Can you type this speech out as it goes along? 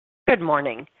Good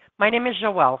morning. My name is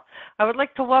Joelle. I would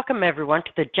like to welcome everyone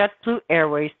to the JetBlue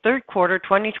Airways Q3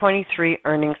 2023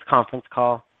 earnings conference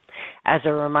call. As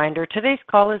a reminder, today's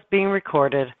call is being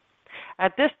recorded.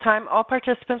 At this time, all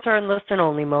participants are in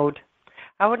listen-only mode.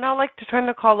 I would now like to turn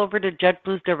the call over to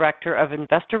JetBlue's Director of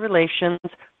Investor Relations,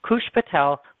 Koosh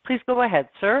Patel. Please go ahead,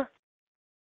 sir.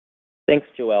 Thanks,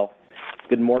 Joelle.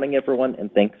 Good morning, everyone,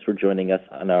 and thanks for joining us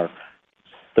on our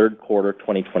Q3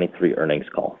 2023 earnings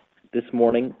call. This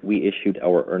morning, we issued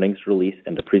our earnings release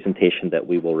and a presentation that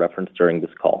we will reference during this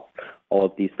call. All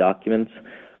of these documents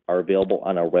are available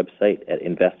on our website at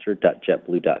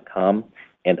investor.jetblue.com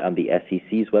and on the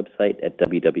SEC's website at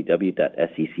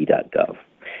www.sec.gov.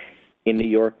 In New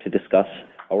York to discuss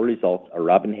our results are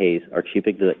Robin Hayes, our Chief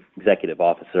Executive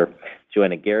Officer,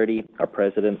 Joanna Geraghty, our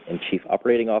President and Chief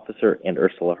Operating Officer, and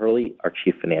Ursula Hurley, our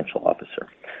Chief Financial Officer.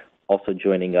 Also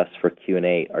joining us for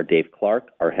Q&A are Dave Clark,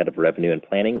 our Head of Revenue and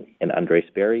Planning, and Andres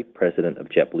Barry, President of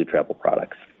JetBlue Travel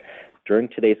Products. During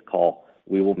today's call,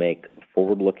 we will make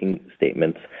forward-looking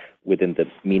statements within the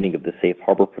meaning of the safe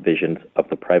harbor provisions of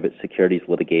the Private Securities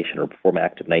Litigation Reform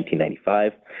Act of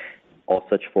 1995. All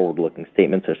such forward-looking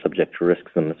statements are subject to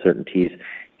risks and uncertainties,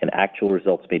 and actual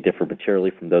results may differ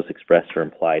materially from those expressed or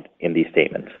implied in these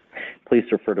statements. Please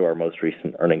refer to our most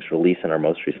recent earnings release and our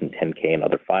most recent 10-K and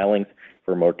other filings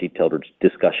for a more detailed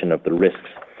discussion of the risks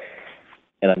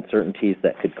and uncertainties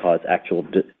that could cause actual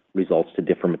results to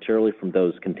differ materially from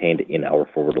those contained in our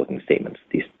forward-looking statements.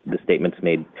 The statements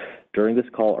made during this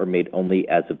call are made only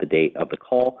as of the date of the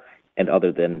call, and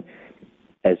other than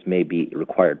as may be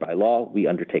required by law, we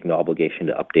undertake no obligation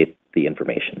to update the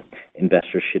information.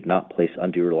 Investors should not place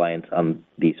undue reliance on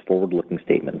these forward-looking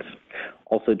statements.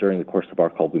 Also, during the course of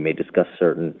our call, we may discuss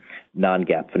certain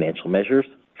non-GAAP financial measures.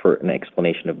 For an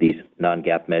explanation of these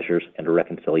non-GAAP measures and a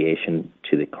reconciliation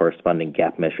to the corresponding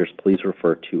GAAP measures, please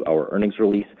refer to our earnings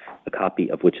release, a copy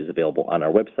of which is available on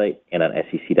our website and on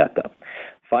sec.gov.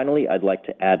 Finally, I'd like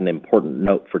to add an important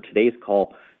note for today's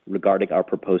call regarding our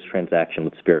proposed transaction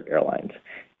with Spirit Airlines.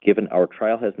 Given our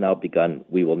trial has now begun,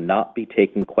 we will not be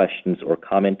taking questions or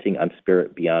commenting on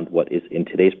Spirit beyond what is in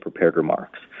today's prepared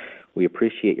remarks. We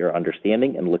appreciate your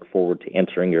understanding and look forward to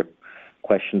answering your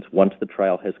questions once the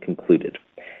trial has concluded.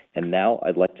 And now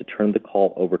I'd like to turn the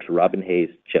call over to Robin Hayes,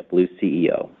 JetBlue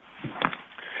CEO.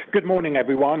 Good morning,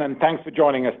 everyone, and thanks for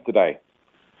joining us today.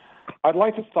 I'd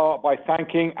like to start by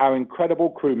thanking our incredible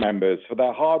crew members for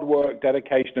their hard work,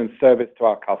 dedication, and service to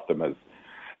our customers.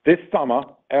 This summer,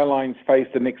 airlines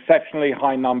faced an exceptionally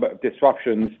high number of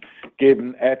disruptions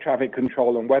given air traffic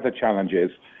control and weather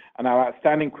challenges, and our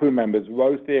outstanding crew members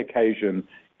rose to the occasion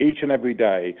each and every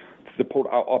day to support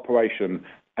our operation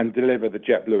and deliver the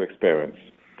JetBlue experience.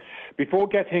 Before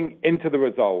getting into the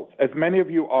results, as many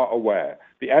of you are aware,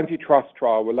 the antitrust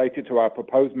trial related to our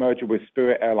proposed merger with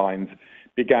Spirit Airlines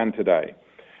began today.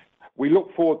 We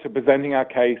look forward to presenting our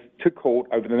case to court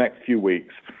over the next few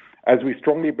weeks, as we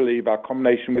strongly believe our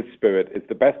combination with Spirit is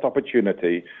the best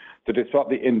opportunity to disrupt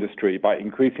the industry by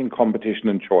increasing competition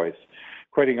and choice,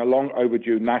 creating a long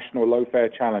overdue national low-fare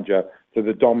challenger to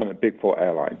the dominant Big Four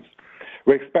airlines.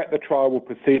 We expect the trial will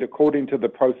proceed according to the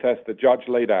process the judge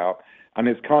laid out and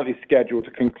is currently scheduled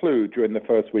to conclude during the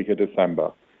first week of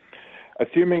December.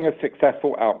 Assuming a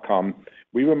successful outcome,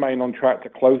 we remain on track to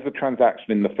close the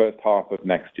transaction in the first half of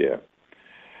next year.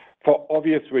 For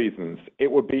obvious reasons,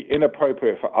 it would be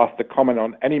inappropriate for us to comment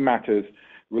on any matters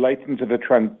relating to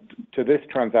this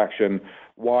transaction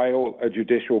while a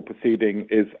judicial proceeding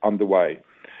is underway.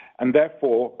 And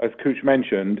therefore, as Koosh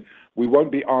mentioned, we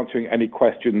won't be answering any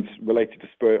questions related to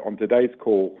Spirit on today's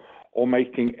call or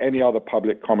making any other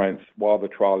public comments while the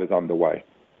trial is underway.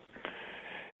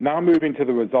 Now moving to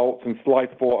the results in slide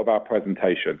 4 of our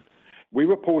presentation. We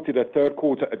reported a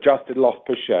Q3 adjusted loss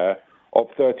per share of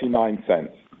 39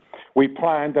 cents. We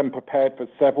planned and prepared for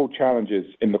several challenges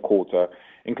in the quarter,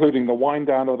 including the wind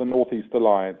down of the Northeast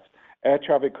Alliance, air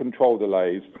traffic control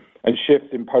delays, and shifts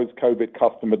in post-COVID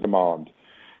customer demand.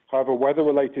 However,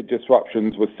 weather-related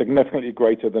disruptions were significantly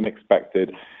greater than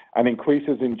expected, and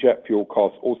increases in jet fuel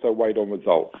costs also weighed on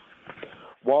results.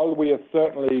 While we are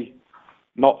certainly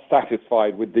not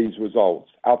satisfied with these results,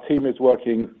 our team is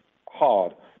working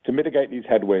hard to mitigate these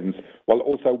headwinds while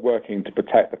also working to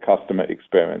protect the customer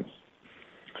experience.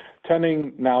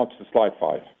 Turning now to slide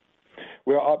 5.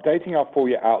 We are updating our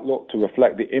full-year outlook to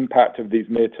reflect the impact of these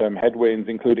near-term headwinds,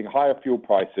 including higher fuel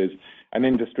prices and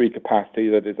industry capacity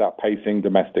that is outpacing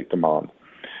domestic demand.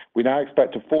 We now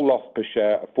expect a full loss per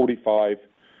share of 45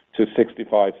 to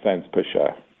 65 cents per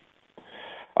share.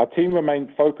 Our team remains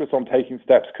focused on taking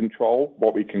steps to control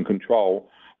what we can control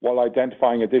while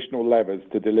identifying additional levers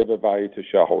to deliver value to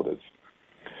shareholders.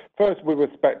 First, with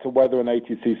respect to weather and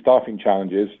ATC staffing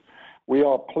challenges, we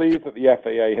are pleased that the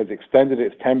FAA has extended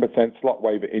its 10% slot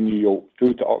waiver in New York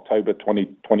through to October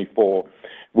 2024,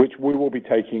 which we will be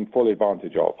taking full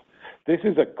advantage of. This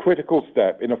is a critical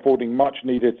step in affording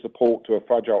much-needed support to a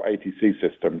fragile ATC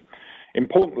system.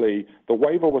 Importantly, the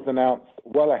waiver was announced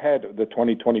well ahead of the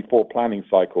 2024 planning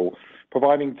cycle,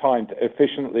 providing time to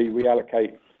efficiently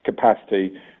reallocate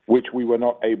capacity, which we were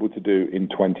not able to do in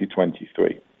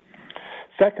 2023.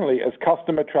 Secondly, as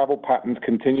customer travel patterns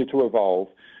continue to evolve,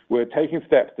 we're taking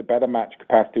steps to better match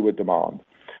capacity with demand.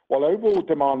 While overall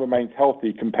demand remains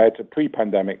healthy compared to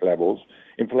pre-pandemic levels,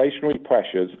 inflationary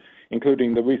pressures,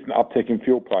 including the recent uptick in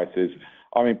fuel prices,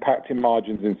 are impacting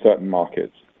margins in certain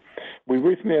markets. We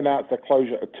recently announced the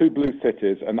closure of 2 Blue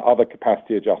cities and other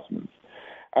capacity adjustments.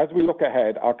 As we look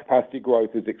ahead, our capacity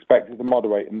growth is expected to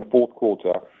moderate in the fourth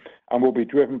quarter and will be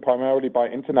driven primarily by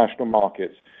international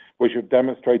markets, which have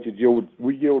demonstrated yield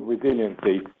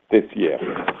resiliency this year.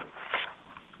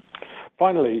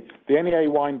 Finally, the NEA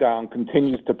wind down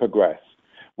continues to progress.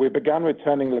 We began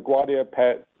returning LaGuardia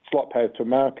slot pairs to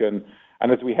American,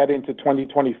 and as we head into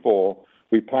 2024,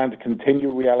 we plan to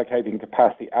continue reallocating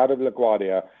capacity out of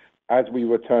LaGuardia as we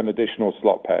return additional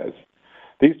slot pairs.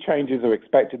 These changes are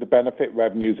expected to benefit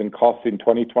revenues and costs in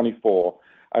 2024,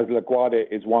 as LaGuardia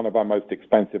is one of our most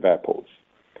expensive airports.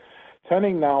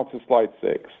 Turning now to slide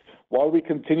 6. While we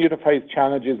continue to face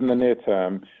challenges in the near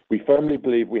term, we firmly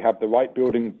believe we have the right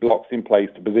building blocks in place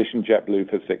to position JetBlue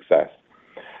for success.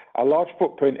 Our large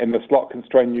footprint in the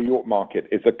slot-constrained New York market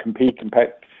is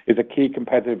a key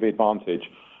competitive advantage.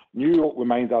 New York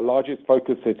remains our largest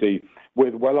focus city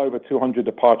with well over 200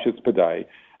 departures per day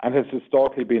and has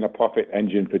historically been a profit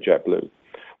engine for JetBlue.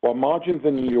 While margins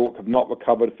in New York have not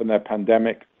recovered from their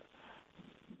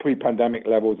pre-pandemic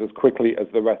levels as quickly as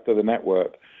the rest of the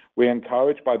network, we are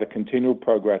encouraged by the continual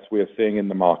progress we are seeing in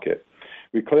the market.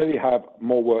 We clearly have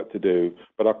more work to do,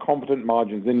 but our confident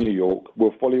margins in New York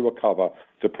will fully recover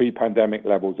to pre-pandemic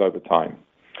levels over time.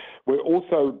 We're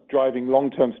also driving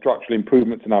long-term structural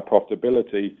improvements in our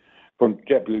profitability from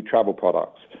JetBlue Travel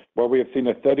Products, where we have seen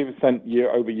a 30%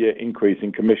 year-over-year increase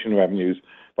in commission revenues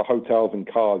for hotels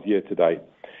and cars year to date.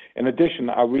 In addition,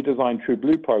 our redesigned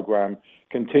TrueBlue program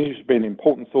continues to be an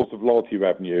important source of loyalty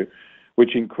revenue,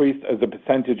 which increased as a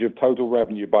percentage of total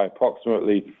revenue by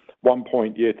approximately 1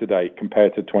 point year to date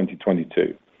compared to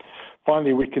 2022.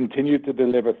 Finally, we continue to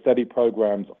deliver steady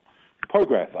progress,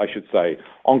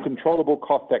 on controllable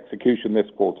cost execution this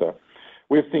quarter.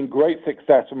 We have seen great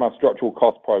success from our structural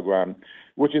cost program,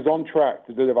 which is on track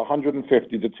to deliver $150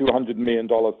 to $200 million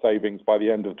savings by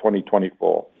the end of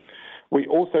 2024. We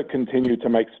also continue to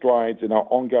make strides in our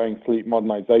ongoing fleet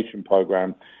modernization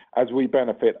program as we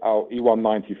benefit our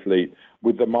E190 fleet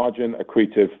with the margin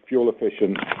accretive,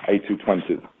 fuel-efficient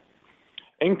A220s.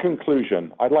 In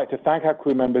conclusion, I'd like to thank our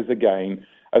crew members again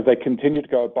as they continue to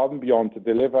go above and beyond to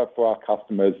deliver for our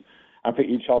customers and for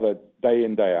each other day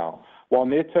in, day out. While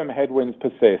near-term headwinds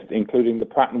persist, including the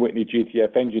Pratt & Whitney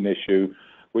GTF engine issue,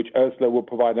 which Ursula will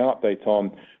provide an update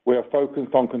on, we are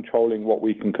focused on controlling what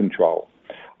we can control.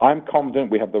 I'm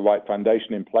confident we have the right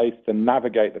foundation in place to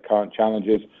navigate the current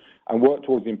challenges and work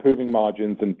towards improving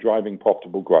margins and driving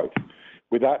profitable growth.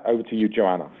 With that, over to you,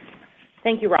 Joanna.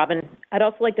 Thank you, Robin. I'd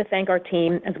also like to thank our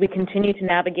team as we continue to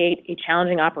navigate a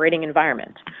challenging operating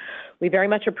environment. We very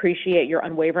much appreciate your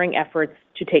unwavering efforts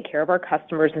to take care of our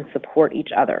customers and support each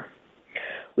other.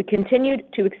 We continued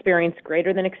to experience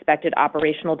greater than expected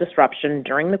operational disruption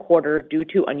during the quarter due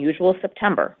to unusual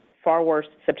September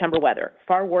weather,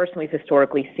 far worse than we've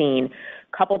historically seen,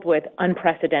 coupled with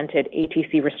unprecedented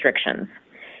ATC restrictions.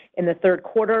 In the third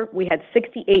quarter, we had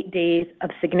 68 days of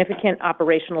significant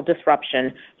operational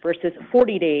disruption versus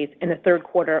 40 days in the third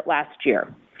quarter last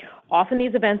year. Often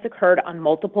these events occurred on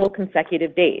multiple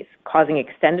consecutive days, causing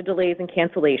extended delays and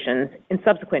cancellations in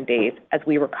subsequent days as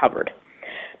we recovered.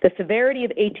 The severity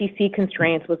of ATC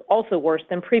constraints was also worse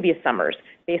than previous summers,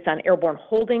 based on airborne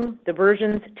holding,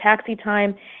 diversions, taxi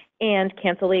time, and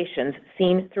cancellations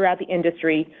seen throughout the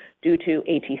industry due to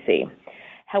ATC.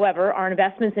 However, our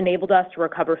investments enabled us to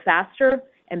recover faster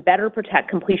and better protect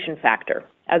completion factor.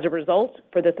 As a result,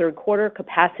 for the third quarter,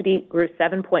 capacity grew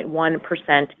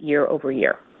 7.1% year over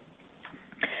year.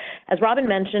 As Robin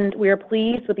mentioned, we are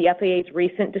pleased with the FAA's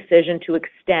recent decision to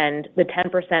extend the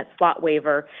 10% slot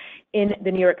waiver in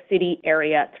the New York City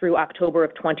area through October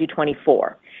of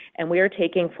 2024, and we are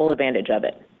taking full advantage of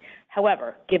it.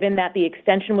 However, given that the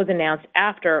extension was announced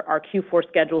after our Q4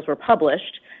 schedules were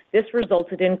published, this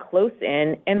resulted in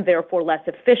close-in and therefore less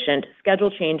efficient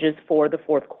schedule changes for the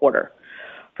fourth quarter.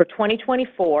 For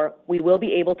 2024, we will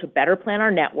be able to better plan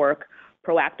our network,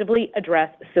 proactively address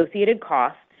associated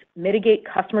costs, mitigate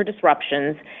customer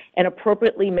disruptions, and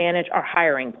appropriately manage our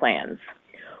hiring plans.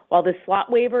 While this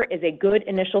slot waiver is a good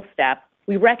initial step,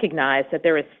 we recognize that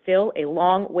there is still a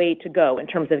long way to go in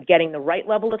terms of getting the right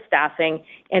level of staffing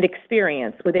and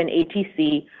experience within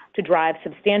ATC to drive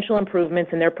substantial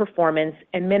improvements in their performance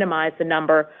and minimize the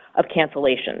number of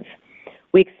cancellations.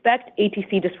 We expect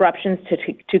ATC disruptions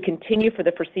to continue for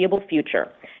the foreseeable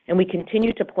future, and we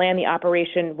continue to plan the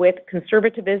operation with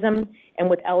conservatism and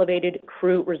with elevated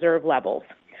crew reserve levels.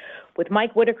 With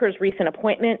Mike Whitaker's recent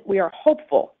appointment, we are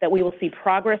hopeful that we will see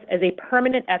progress as a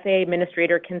permanent FAA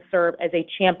administrator can serve as a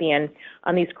champion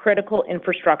on these critical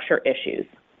infrastructure issues.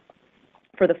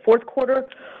 For the fourth quarter,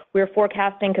 we are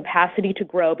forecasting capacity to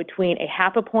grow between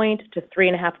 0.5 point to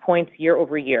 3.5 points year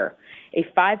over year, a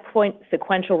 5-point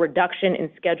sequential reduction in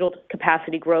scheduled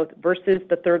capacity growth versus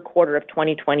the third quarter of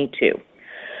 2022.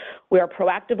 We are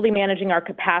proactively managing our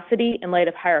capacity in light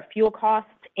of higher fuel costs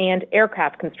and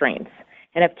aircraft constraints,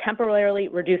 and have temporarily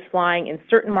reduced flying in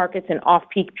certain markets in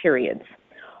off-peak periods.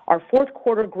 Our fourth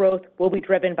quarter growth will be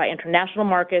driven by international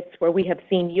markets where we have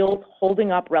seen yields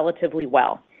holding up relatively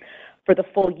well. For the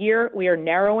full year, we are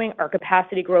narrowing our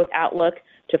capacity growth outlook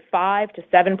to 5 to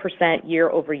 7% year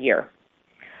over year.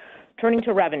 Turning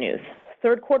to revenues.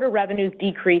 Third quarter revenues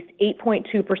decreased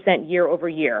 8.2% year over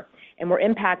year and were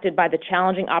impacted by the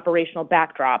challenging operational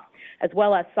backdrop, as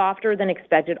well as softer than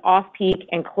expected off-peak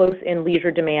and close-in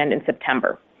leisure demand in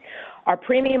September. Our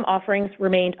premium offerings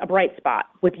remained a bright spot,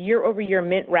 with year-over-year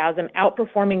Mint RASM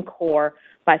outperforming core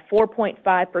by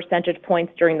 4.5 percentage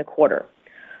points during the quarter.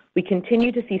 We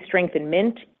continue to see strength in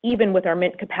Mint, even with our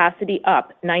Mint capacity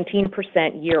up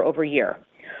 19% year over year.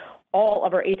 All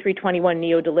of our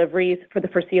A321neo deliveries for the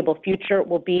foreseeable future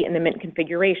will be in the Mint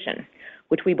configuration,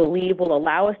 which we believe will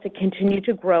allow us to continue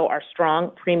to grow our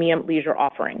strong premium leisure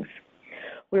offerings.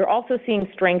 We are also seeing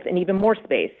strength in Even More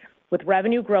Space, with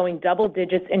revenue growing double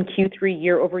digits in Q3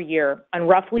 year over year on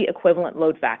roughly equivalent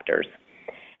load factors.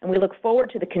 And we look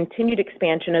forward to the continued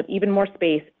expansion of Even More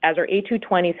Space as our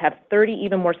A220s have 30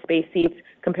 Even More Space seats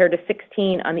compared to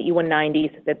 16 on the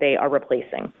E190s that they are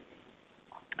replacing.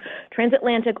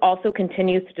 Transatlantic also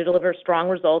continues to deliver strong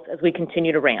results as we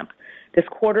continue to ramp. This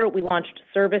quarter, we launched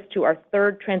service to our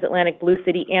third transatlantic Blue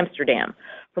City, Amsterdam,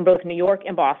 from both New York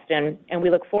and Boston, and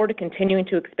we look forward to continuing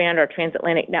to expand our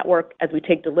transatlantic network as we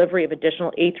take delivery of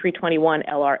additional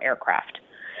A321LR aircraft.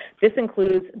 This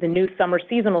includes the new summer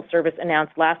seasonal service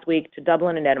announced last week to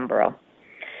Dublin and Edinburgh.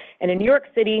 And in New York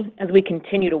City, as we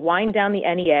continue to wind down the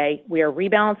NEA, we are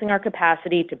rebalancing our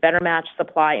capacity to better match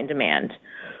supply and demand.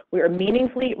 We are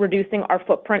meaningfully reducing our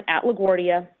footprint at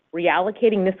LaGuardia,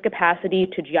 reallocating this capacity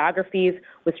to geographies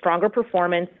with stronger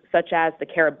performance, such as the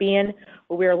Caribbean,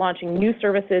 where we are launching new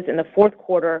services in the fourth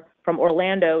quarter from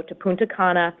Orlando to Punta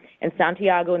Cana and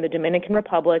Santiago in the Dominican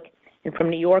Republic, and from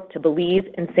New York to Belize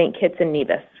and St. Kitts and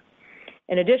Nevis.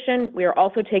 In addition, we are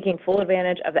also taking full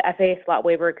advantage of the FAA slot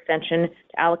waiver extension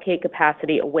to allocate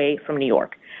capacity away from New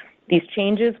York. These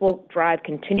changes will drive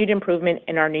continued improvement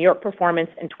in our New York performance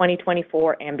in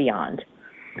 2024 and beyond.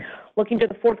 Looking to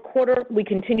the fourth quarter, we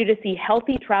continue to see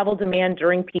healthy travel demand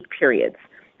during peak periods.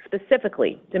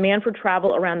 Specifically, demand for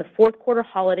travel around the fourth quarter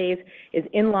holidays is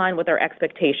in line with our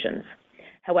expectations.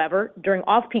 However, during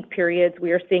off-peak periods,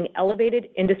 we are seeing elevated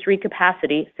industry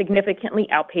capacity significantly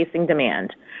outpacing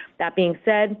demand. That being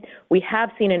said, we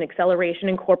have seen an acceleration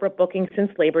in corporate bookings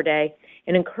since Labor Day,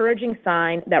 an encouraging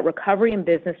sign that recovery in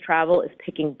business travel is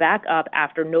picking back up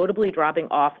after notably dropping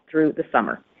off through the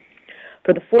summer.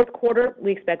 For the fourth quarter,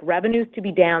 we expect revenues to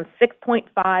be down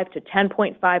 6.5 to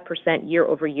 10.5% year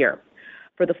over year.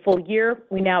 For the full year,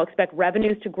 we now expect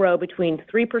revenues to grow between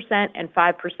 3% and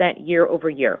 5% year over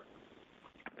year.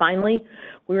 Finally,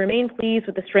 we remain pleased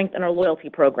with the strength in our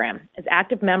loyalty program, as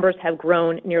active members have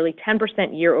grown nearly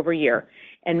 10% year over year,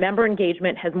 and member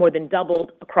engagement has more than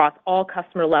doubled across all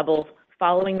customer levels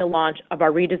following the launch of our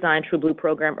redesigned TrueBlue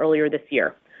program earlier this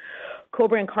year.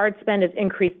 Co-brand card spend has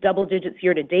increased double digits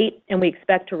year to date, and we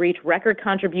expect to reach record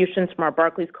contributions from our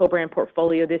Barclays co-brand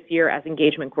portfolio this year as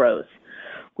engagement grows.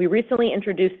 We recently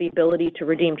introduced the ability to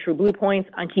redeem TrueBlue points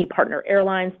on key partner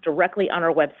airlines directly on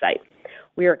our website.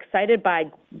 We are excited by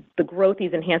the growth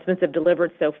these enhancements have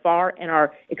delivered so far and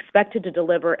are expected to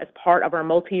deliver as part of our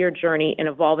multi-year journey in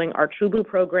evolving our TrueBlue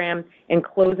program and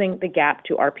closing the gap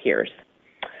to our peers.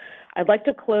 I'd like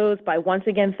to close by once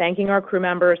again thanking our crew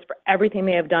members for everything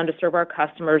they have done to serve our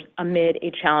customers amid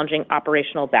a challenging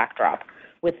operational backdrop.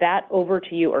 With that, over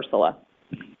to you, Ursula.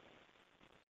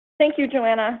 Thank you,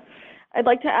 Joanna. I'd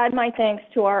like to add my thanks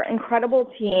to our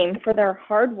incredible team for their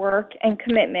hard work and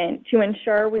commitment to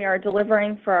ensure we are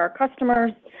delivering for our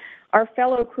customers, our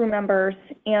fellow crew members,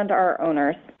 and our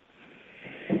owners.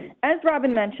 As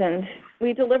Robin mentioned,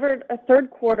 we delivered a third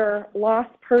quarter loss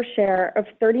per share of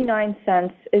 39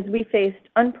 cents as we faced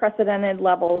unprecedented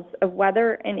levels of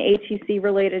weather and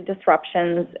ATC-related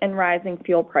disruptions and rising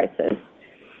fuel prices.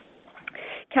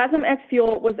 CASM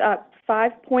ex-fuel was up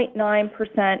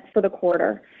 5.9% for the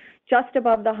quarter, just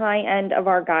above the high end of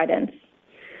our guidance.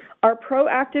 Our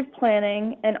proactive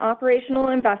planning and operational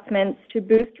investments to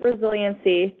boost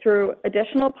resiliency through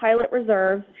additional pilot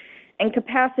reserves and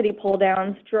capacity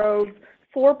pull-downs drove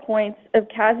 4 points of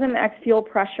CASM ex-fuel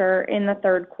pressure in the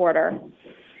third quarter.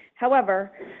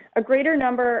 However, a greater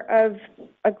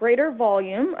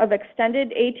volume of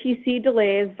extended ATC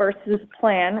delays versus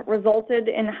plan resulted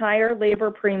in higher labor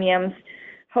premiums,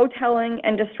 hoteling,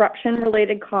 and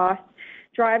disruption-related costs,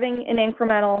 driving an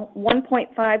incremental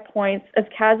 1.5 points of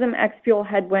CASM ex-fuel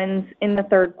headwinds in the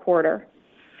third quarter.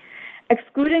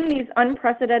 Excluding these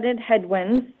unprecedented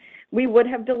headwinds, we would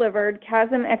have delivered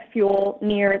CASM ex-fuel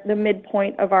near the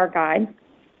midpoint of our guide.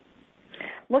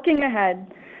 Looking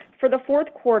ahead, for the fourth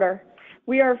quarter,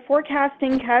 we are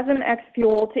forecasting CASM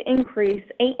ex-fuel to increase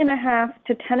 8.5%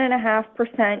 to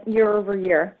 10.5% year over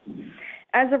year.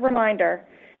 As a reminder,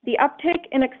 the uptick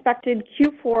in expected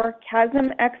Q4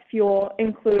 CASM ex-fuel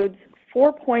includes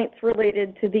 4 points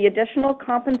related to the additional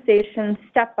compensation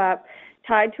step-up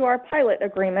tied to our pilot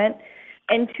agreement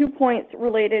and 2 points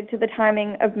related to the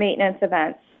timing of maintenance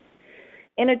events.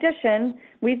 In addition,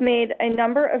 we've made a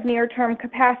number of near-term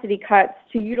capacity cuts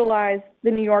to utilize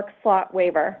the New York slot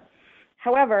waiver.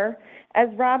 However, as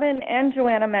Robin and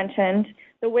Joanna mentioned,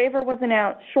 the waiver was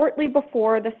announced shortly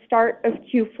before the start of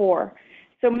Q4,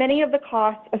 so many of the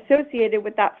costs associated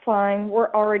with that flying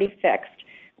were already fixed,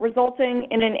 resulting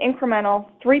in an incremental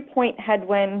 3-point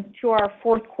headwind to our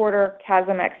fourth quarter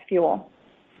CASM ex-fuel.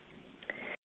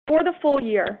 For the full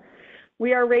year,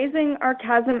 we are raising our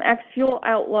CASM ex-fuel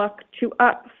outlook to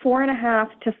up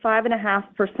 4.5% to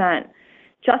 5.5%,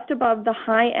 just above the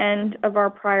high end of our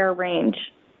prior range.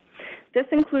 This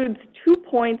includes 2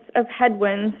 points of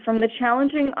headwinds from the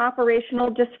challenging operational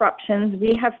disruptions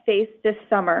we have faced this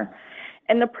summer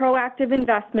and the proactive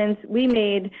investments we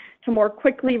made to more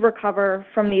quickly recover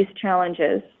from these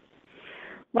challenges.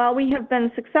 While we have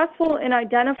been successful in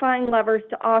identifying levers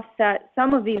to offset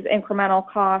some of these incremental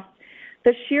costs,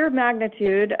 the sheer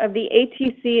magnitude of the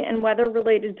ATC and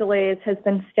weather-related delays has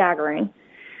been staggering.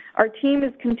 Our team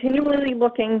is continually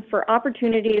looking for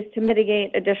opportunities to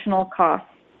mitigate additional costs.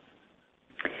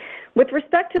 With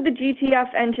respect to the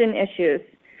GTF engine issues,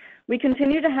 we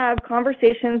continue to have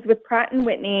conversations with Pratt &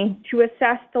 Whitney to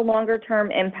assess the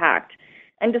longer-term impact,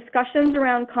 and discussions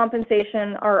around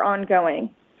compensation are ongoing.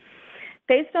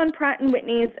 Based on Pratt &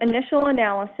 Whitney's initial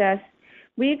analysis,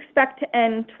 we expect to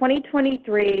end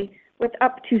 2023 with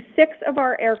up to 6 of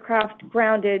our aircraft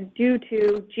grounded due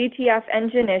to GTF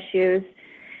engine issues,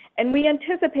 and we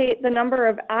anticipate the number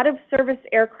of out-of-service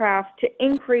aircraft to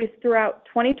increase throughout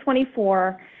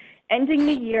 2024, ending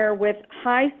the year with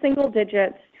high single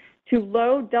digits to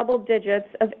low double digits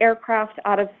of aircraft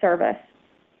out of service.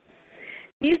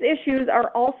 These issues are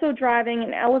also driving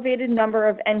an elevated number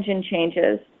of engine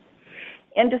changes.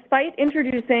 And despite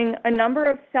introducing a number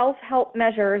of self-help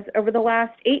measures over the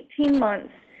last 18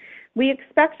 months, we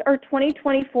expect our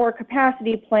 2024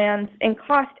 capacity plans and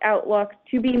cost outlook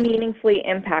to be meaningfully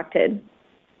impacted.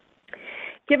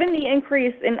 Given the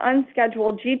increase in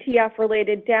unscheduled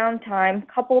GTF-related downtime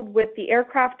coupled with the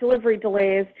aircraft delivery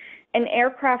delays and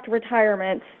aircraft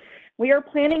retirements, we are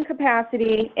planning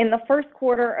capacity in the first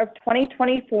quarter of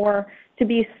 2024 to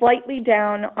be slightly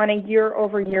down on a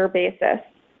year-over-year basis.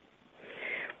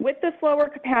 With the slower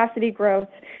capacity growth,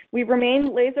 we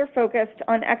remain laser-focused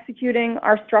on executing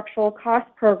our structural cost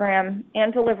program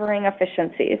and delivering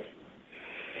efficiencies.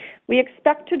 We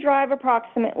expect to drive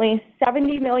approximately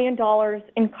 $70 million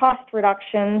in cost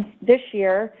reductions this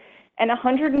year and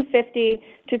 $150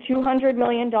 to $200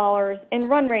 million in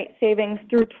run rate savings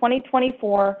through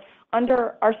 2024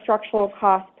 under our structural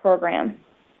cost program.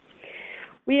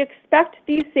 We expect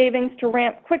these savings to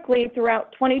ramp quickly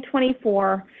throughout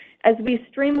 2024 as we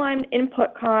streamline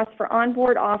input costs for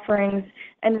onboard offerings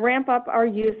and ramp up our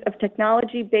use of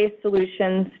technology-based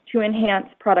solutions to enhance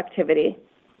productivity.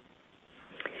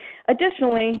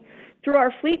 Additionally, through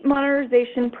our fleet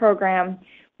modernization program,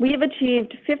 we have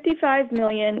achieved $55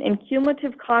 million in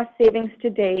cumulative cost savings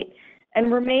to date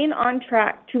and remain on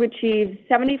track to achieve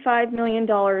 $75 million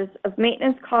of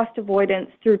maintenance cost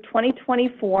avoidance through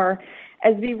 2024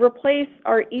 as we replace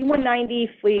our E190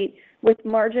 fleet with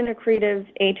margin-accretive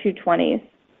A220s.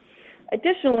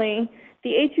 Additionally,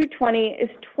 the A220 is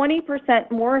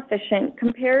 20% more efficient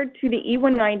compared to the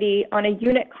E190 on a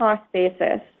unit cost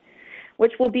basis,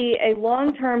 which will be a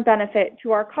long-term benefit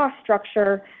to our cost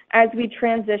structure as we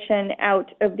transition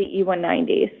out of the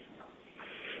E190s.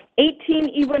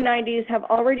 18 E190s have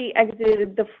already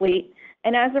exited the fleet,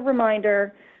 and as a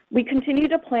reminder, we continue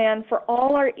to plan for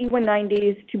all our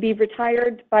E190s to be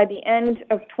retired by the end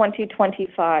of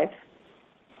 2025.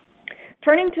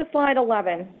 Turning to slide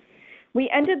 11, we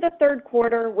ended the third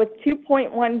quarter with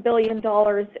 $2.1 billion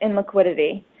in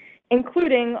liquidity,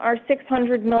 including our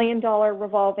 $600 million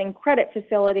revolving credit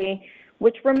facility,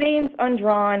 which remains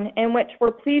undrawn and which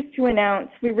we're pleased to announce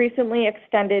we recently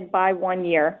extended by 1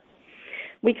 year.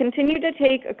 We continue to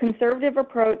take a conservative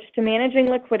approach to managing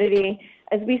liquidity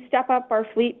as we step up our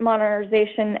fleet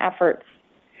modernization efforts.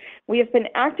 We have been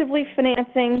actively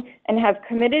financing and have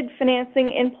committed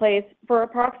financing in place for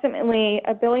approximately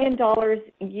 $1 billion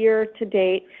year to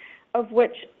date, of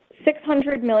which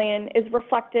 $600 million is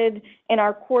reflected in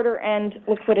our quarter-end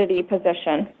liquidity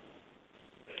position.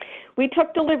 We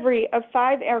took delivery of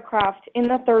 5 aircraft in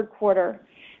the third quarter,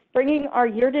 bringing our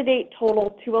year-to-date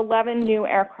total to 11 new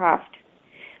aircraft.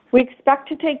 We expect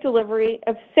to take delivery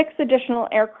of 6 additional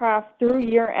aircraft through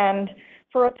year-end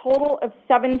for a total of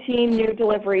 17 new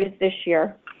deliveries this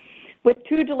year, with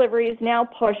 2 deliveries now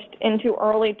pushed into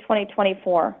early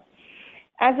 2024.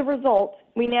 As a result,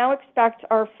 we now expect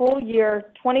our full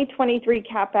year 2023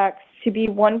 CapEx to be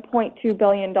 $1.2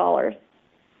 billion.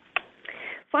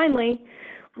 Finally,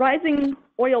 rising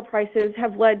oil prices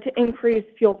have led to increased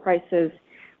fuel prices.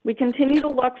 We continue to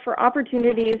look for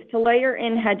opportunities to layer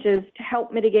in hedges to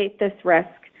help mitigate this risk.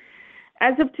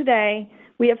 As of today,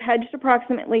 we have hedged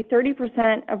approximately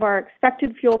 30% of our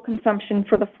expected fuel consumption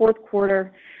for the fourth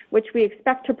quarter, which we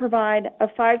expect to provide a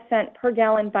 5-cent per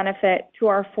gallon benefit to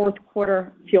our fourth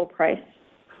quarter fuel price.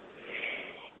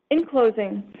 In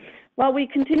closing, while we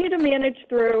continue to manage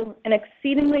through an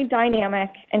exceedingly dynamic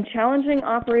and challenging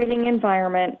operating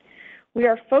environment, we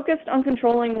are focused on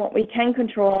controlling what we can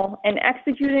control and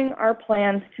executing our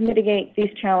plans to mitigate these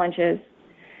challenges.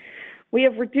 We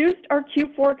have reduced our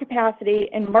Q4 capacity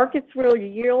in markets where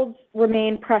yields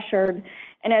remain pressured,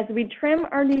 and as we trim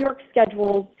our New York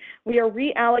schedules, we are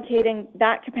reallocating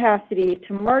that capacity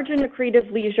to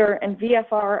margin-accretive leisure and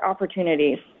VFR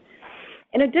opportunities.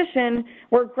 In addition,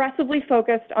 we're aggressively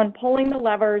focused on pulling the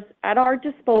levers at our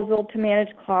disposal to manage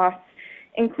costs,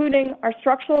 including our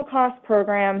structural cost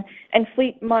program and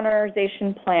fleet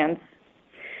modernization plans.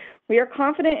 We are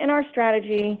confident in our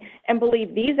strategy and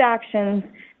believe these actions,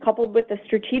 coupled with the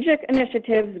strategic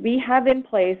initiatives we have in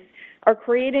place, are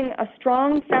creating a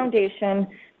strong foundation,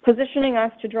 positioning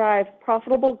us to drive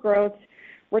profitable growth,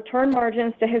 return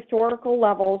margins to historical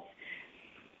levels,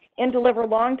 and deliver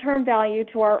long-term value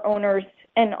to our owners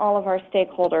and all of our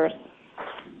stakeholders.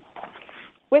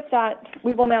 With that,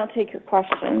 we will now take your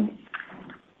questions.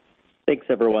 Thanks,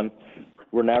 everyone.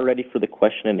 We're now ready for the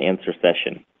question and answer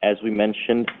session. As we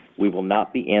mentioned, we will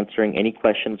not be answering any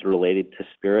questions related to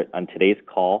Spirit on today's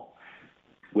call.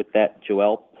 With that,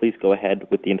 Joelle, please go ahead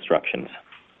with the instructions.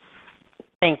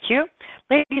 Thank you.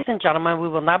 Ladies and gentlemen, we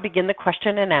will now begin the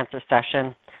question and answer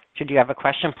session. Should you have a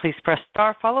question, please press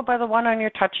star followed by the 1 on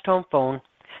your touch-tone phone.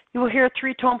 You will hear a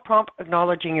 3-tone prompt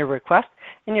acknowledging your request,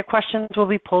 and your questions will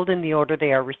be pulled in the order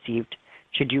they are received.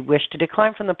 Should you wish to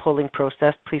decline from the polling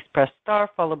process, please press star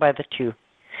followed by the 2.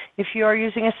 If you are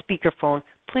using a speakerphone,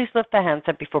 please lift the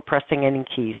handset before pressing any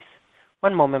keys.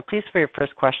 One moment, please, for your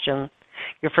first question.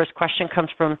 Your first question comes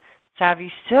from Savi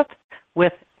Syth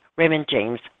with Raymond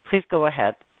James. Please go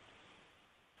ahead.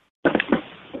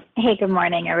 Hey, good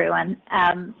morning, everyone.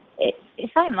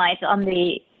 If I might, on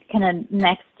the kind of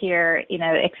next year,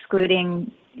 excluding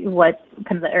what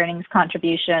kind of the earnings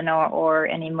contribution or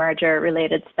any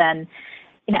merger-related spend,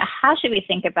 how should we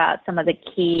think about some of the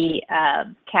key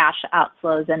cash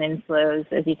outflows and inflows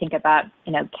as you think about,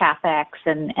 CapEx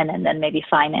and then maybe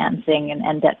financing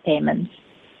and debt payments?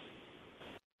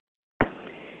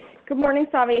 Good morning,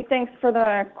 Savi. Thanks for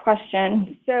the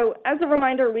question. So as a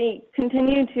reminder, we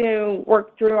continue to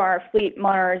work through our fleet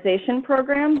modernization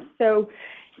program. So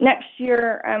next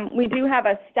year, we do have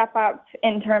a step up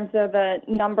in terms of the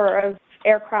number of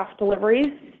aircraft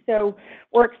deliveries. So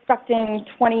we're expecting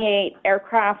 28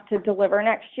 aircraft to deliver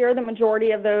next year. The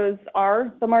majority of those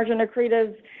are the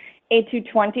margin-accretive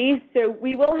A220s. So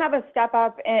we will have a step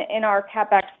up in our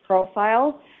CapEx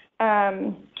profile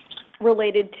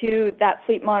related to that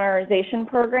fleet modernization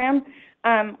program.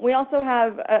 We also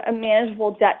have a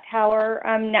manageable debt tower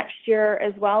next year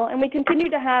as well, and we continue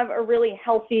to have a really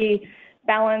healthy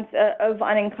balance of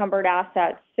unencumbered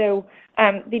assets. So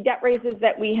the debt raises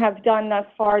that we have done thus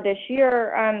far this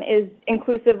year is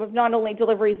inclusive of not only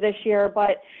deliveries this year,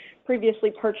 but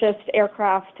previously purchased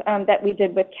aircraft that we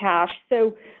did with cash.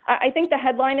 So I think the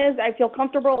headline is I feel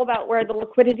comfortable about where the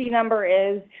liquidity number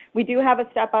is. We do have a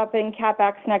step up in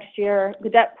CapEx next year. The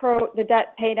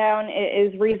debt pay down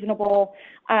is reasonable,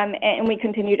 and we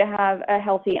continue to have a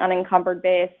healthy unencumbered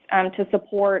base to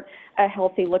support a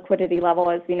healthy liquidity level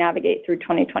as we navigate through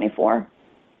 2024.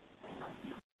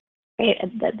 Great,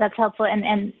 that's helpful.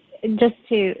 And just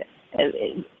to,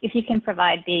 if you can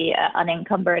provide the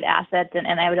unencumbered assets, and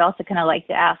I would also kind of like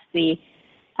to ask the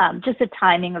just the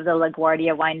timing of the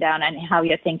LaGuardia wind down and how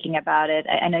you're thinking about it.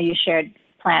 I know you shared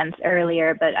plans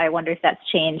earlier, but I wonder if that's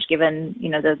changed given, you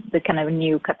know, the kind of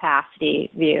new capacity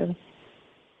view.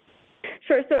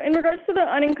 Sure. So in regards to the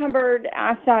unencumbered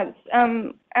assets,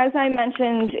 as I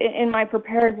mentioned in my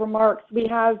prepared remarks, we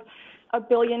have $1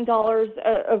 billion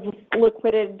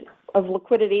of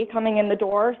liquidity coming in the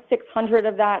door. 600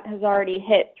 of that has already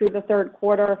hit through the third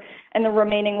quarter, and the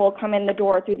remaining will come in the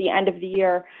door through the end of the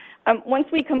year. Once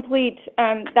we complete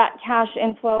that cash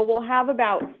inflow, we'll have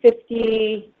about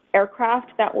 50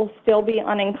 aircraft that will still be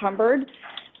unencumbered.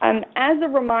 As a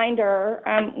reminder,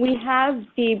 we have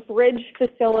the bridge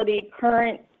facility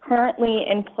currently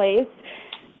in place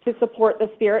to support the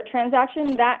Spirit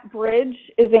transaction. That bridge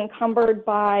is encumbered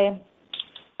by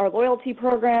our loyalty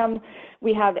program.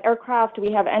 We have aircraft,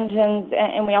 we have engines,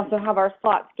 and we also have our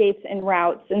slots, gates, and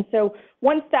routes. And so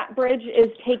once that bridge is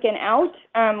taken out,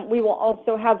 we will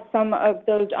also have some of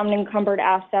those unencumbered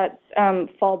assets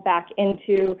fall back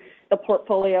into the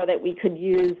portfolio that we could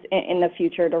use in the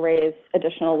future to raise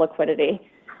additional liquidity.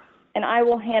 And I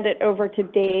will hand it over to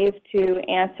Dave to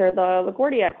answer the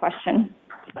LaGuardia question.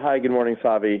 Hi, good morning,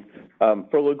 Savi.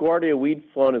 For LaGuardia, we'd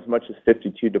flown as much as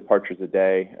 52 departures a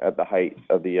day at the height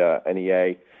of the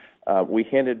NEA. We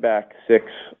handed back 6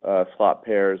 slot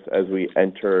pairs as we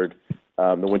entered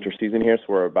the winter season here, so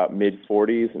we're about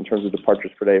mid-40s in terms of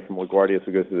departures per day from LaGuardia as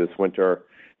we go through this winter.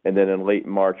 And then in late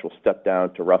March, we'll step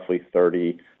down to roughly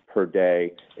 30 per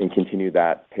day and continue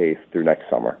that pace through next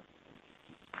summer.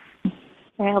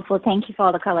 Very helpful. Thank you for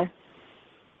all the color.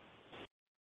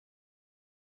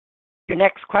 Your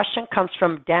next question comes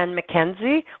from Dan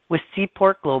McKenzie with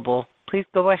Seaport Global. Please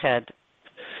go ahead.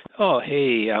 Oh,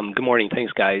 hey, good morning.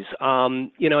 Thanks, guys.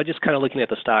 Just kind of looking at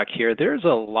the stock here, there's a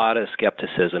lot of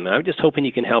skepticism. And I'm just hoping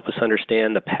you can help us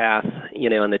understand the path,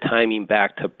 and the timing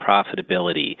back to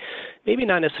profitability. Maybe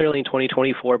not necessarily in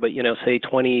 2024, but, say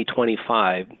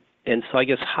 2025. And so I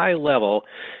guess high level,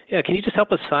 can you just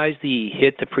help us size the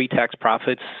hit to pre-tax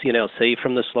profits, say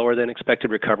from the slower than expected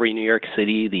recovery in New York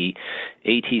City, the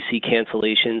ATC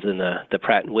cancellations and the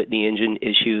Pratt & Whitney engine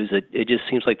issues? It just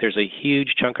seems like there's a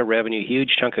huge chunk of revenue,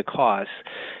 huge chunk of costs,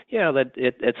 that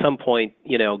at some point,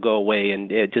 go away.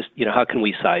 And it just, how can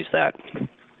we size that?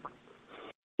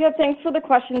 Yeah, thanks for the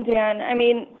question, Dan. I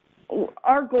mean,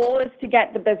 our goal is to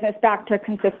get the business back to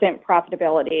consistent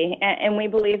profitability, and we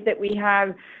believe that we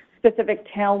have specific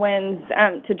tailwinds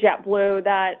to JetBlue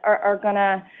that are going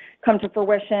to come to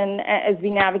fruition as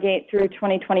we navigate through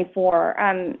 2024.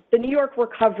 The New York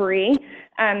recovery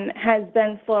has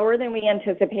been slower than we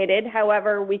anticipated.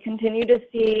 However, we continue to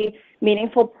see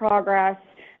meaningful progress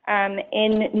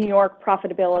in New York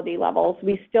profitability levels.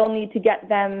 We still need to get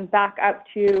them back up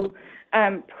to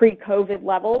pre-COVID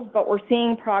levels, but we're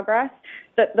seeing progress.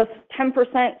 The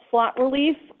 10% slot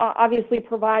relief obviously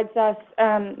provides us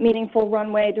meaningful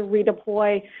runway to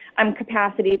redeploy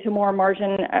capacity to more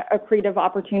margin accretive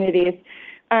opportunities.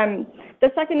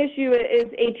 The second issue is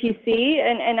ATC,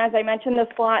 and as I mentioned, the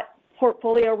slot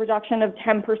portfolio reduction of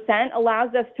 10%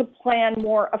 allows us to plan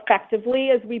more effectively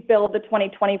as we build the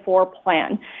 2024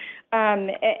 plan.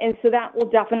 And so that will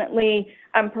definitely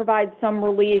provide some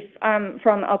relief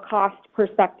from a cost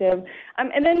perspective.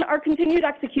 And then our continued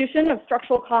execution of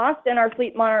structural cost and our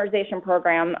fleet modernization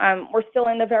program. We're still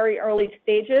in the very early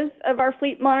stages of our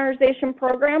fleet modernization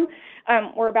program.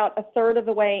 We're about a third of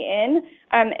the way in.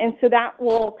 And so that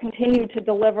will continue to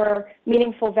deliver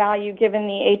meaningful value given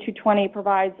the A220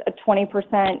 provides a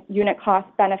 20% unit cost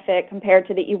benefit compared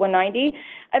to the E190.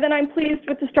 And then I'm pleased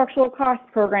with the structural cost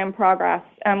program progress.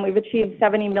 We've achieved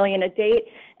 $70 million a date,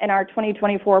 and our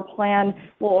 2024 plan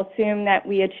will assume that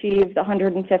we achieve the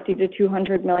 $150 to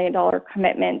 $200 million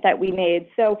commitment that we made.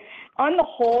 So on the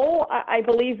whole, I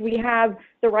believe we have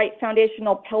the right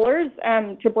foundational pillars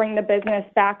to bring the business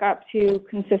back up to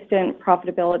consistent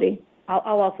profitability.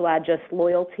 I'll also add just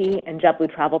loyalty and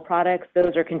JetBlue travel products.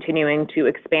 Those are continuing to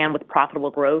expand with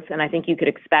profitable growth, and I think you could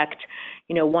expect,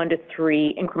 1 to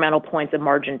 3 incremental points of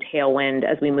margin tailwind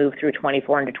as we move through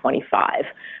 24 into 25.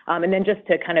 And then just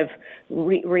to kind of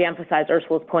reemphasize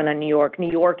Ursula's point on New York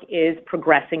is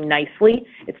progressing nicely.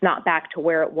 It's not back to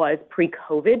where it was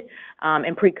pre-COVID,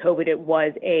 and pre-COVID it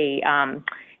was a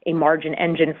margin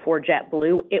engine for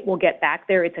JetBlue. It will get back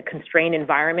there. It's a constrained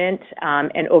environment,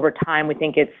 and over time, we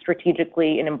think it's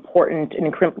strategically an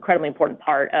incredibly important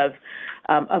part of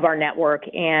our network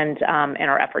and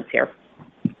our efforts here.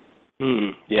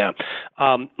 Yeah.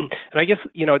 And I guess,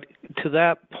 to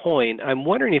that point, I'm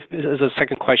wondering if, as a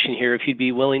second question here, if you'd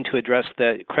be willing to address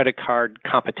the Credit Card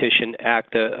Competition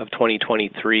Act of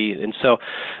 2023. And so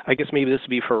I guess maybe this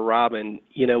would be for Robin.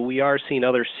 We are seeing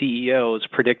other CEOs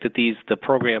predict that the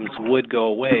programs would go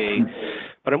away.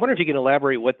 But I wonder if you can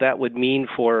elaborate what that would mean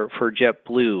for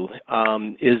JetBlue.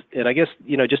 And I guess,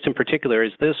 just in particular,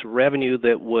 is this revenue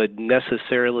that would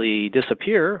necessarily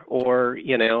disappear, or,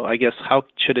 I guess how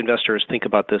should investors think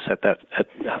about this at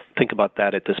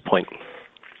this point?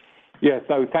 Yeah,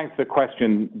 so thanks for the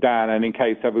question, Dan. And in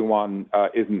case everyone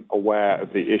isn't aware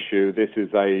of the issue, this is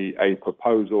a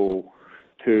proposal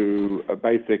to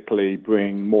basically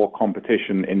bring more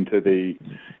competition into the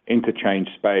interchange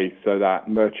space so that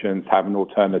merchants have an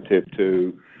alternative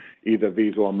to either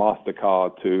Visa or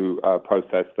MasterCard to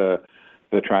process the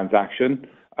transaction.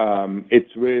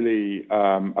 It's really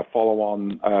a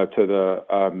follow-on to the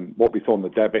what we saw on the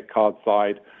debit card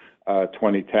side,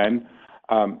 2010.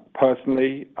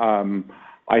 Personally,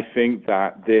 I think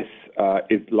that this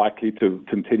is likely to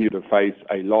continue to face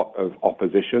a lot of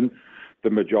opposition. The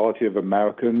majority of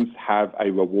Americans have a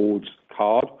rewards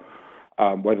card,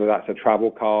 whether that's a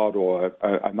travel card or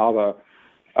another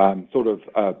sort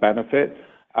of benefit,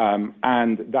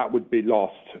 and that would be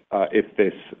lost if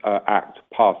this act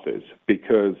passes,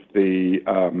 because the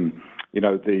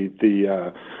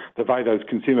way those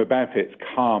consumer benefits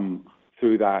come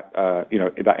through that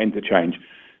that interchange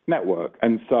network,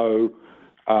 and so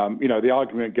the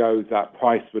argument goes that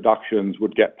price reductions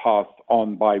would get passed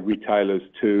on by retailers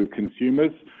to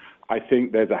consumers. I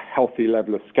think there's a healthy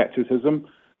level of skepticism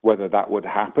whether that would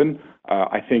happen.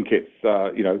 I think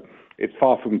it's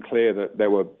far from clear that there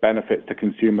were benefits to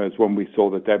consumers when we saw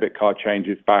the debit card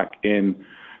changes back in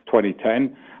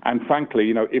 2010. And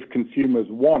frankly, if consumers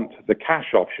want the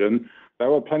cash option,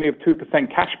 there are plenty of 2%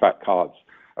 cashback cards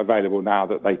available now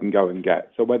that they can go and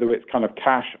get. So whether it's kind of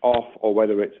cash off or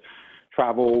whether it's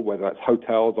travel, whether it's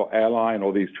hotels or airline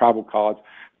or these travel cards,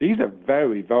 these are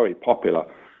very, very popular.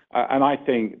 And I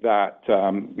think that,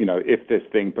 if this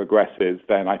thing progresses,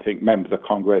 then I think members of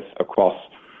Congress across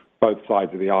both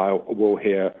sides of the aisle will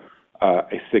hear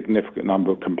a significant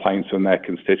number of complaints from their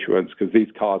constituents, because these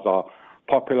cards are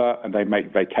popular and they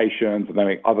make vacations and they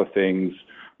make other things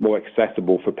more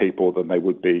accessible for people than they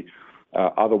would be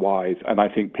otherwise. And I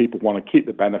think people want to keep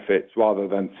the benefits rather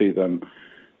than see them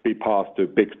be passed to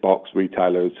big box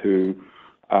retailers who,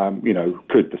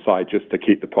 could decide just to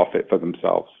keep the profit for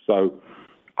themselves. So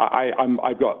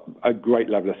I've got a great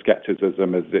level of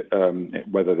skepticism as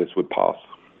whether this would pass.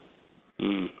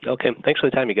 Okay. Thanks for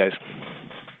the time, you guys.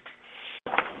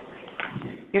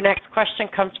 Your next question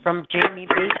comes from Jamie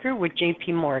Baker with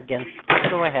J.P. Morgan.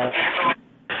 Go ahead.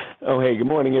 Oh, hey, good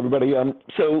morning, everybody.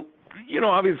 So,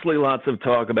 obviously lots of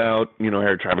talk about,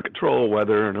 air traffic control,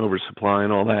 weather, and oversupply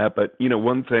and all that. But,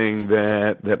 one thing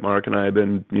that Mark and I have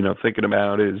been, thinking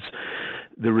about is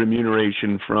the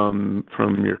remuneration from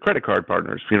your credit card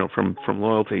partners, from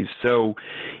loyalty. So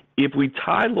if we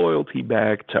tie loyalty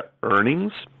back to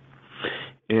earnings,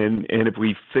 and if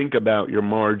we think about your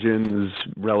margins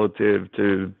relative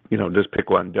to, just pick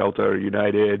one, Delta or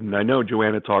United, and I know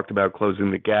Joanna talked about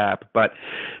closing the gap, but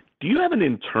do you have an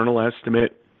internal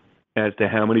estimate as to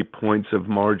how many points of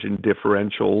margin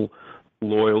differential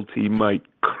loyalty might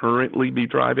currently be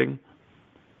driving?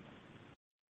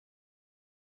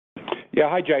 Yeah,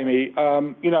 hi, Jamie.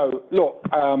 Look,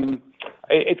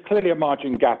 it's clearly a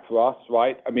margin gap for us,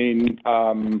 right? I mean,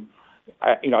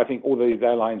 I think all these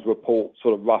airlines report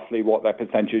sort of roughly what their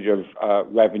percentage of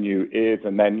revenue is,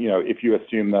 and then, if you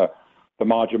assume that the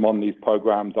margin on these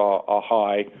programs are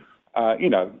high,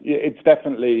 it's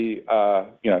definitely,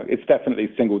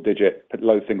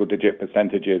 low single digit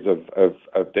percentages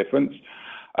of difference.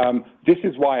 This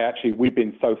is why actually we've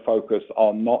been so focused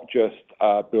on not just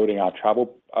building our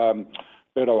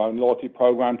build our own loyalty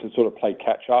program to sort of play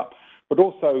catch up, but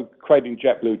also creating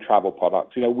JetBlue travel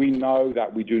products. We know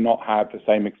that we do not have the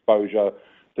same exposure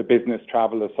to business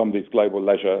travel as some of these global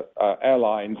leisure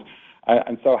airlines.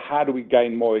 And so how do we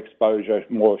gain more exposure,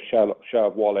 more share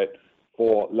of wallet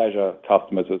for leisure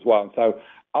customers as well. And so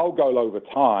our goal over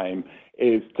time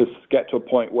is to get to a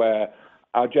point where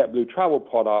our JetBlue travel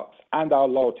products and our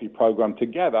loyalty program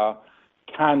together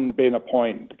can be at a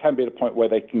point where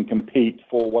they can compete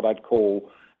for what I'd call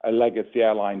a legacy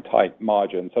airline type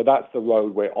margin. So that's the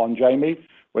road we're on, Jamie.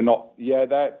 We're not yet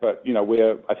there, but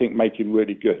we're, I think, making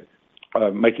really good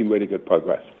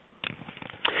progress.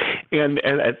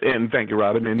 And thank you,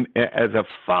 Robin. And as a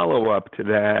follow-up to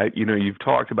that, you've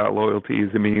talked about loyalty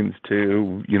as a means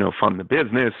to, fund the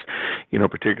business,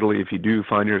 particularly if you do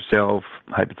find yourself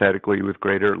hypothetically with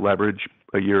greater leverage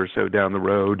a year or so down the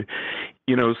road.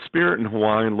 Spirit and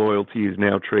Hawaiian loyalty is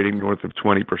now trading north of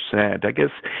 20%. I guess,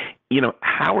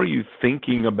 how are you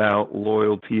thinking about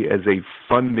loyalty as a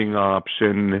funding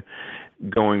option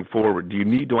going forward? Do you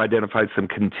need to identify some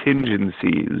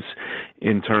contingencies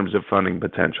in terms of funding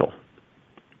potential?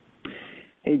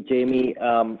 Hey, Jamie.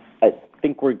 I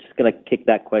think we're just going to kick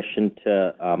that question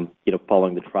to,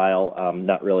 following the trial,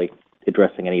 not really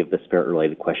addressing any of the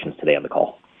Spirit-related questions today on the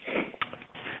call.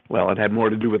 Well, it had more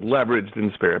to do with leverage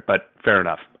than Spirit, but fair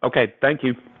enough. Okay, thank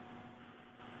you.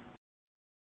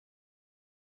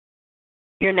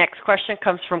 Your next question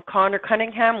comes from Connor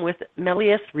Cunningham with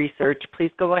Melius Research.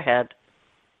 Please go ahead.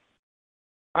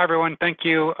 Hi, everyone. Thank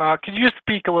you. Could you just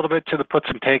speak a little bit to the puts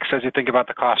and takes as you think about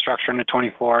the cost structure into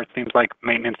 24? It seems like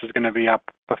maintenance is going to be up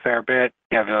a fair bit.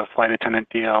 You have a flight attendant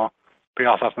deal, but you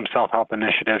also have some self-help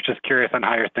initiatives. Just curious on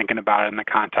how you're thinking about it in the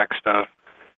context of,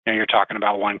 you're talking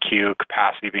about 1Q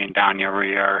capacity being down year over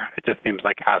year. It just seems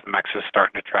like CASM-ex is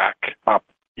starting to track up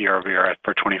year over year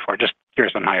for 24. Just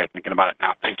curious on how you're thinking about it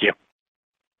now. Thank you.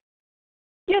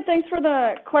 Yeah, thanks for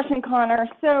the question, Connor.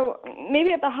 So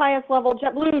maybe at the highest level,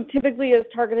 JetBlue typically is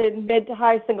targeted mid to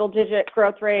high single-digit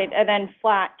growth rate and then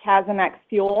flat CASM-ex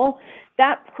fuel.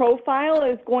 That profile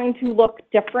is going to look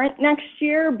different next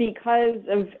year because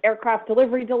of aircraft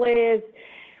delivery delays.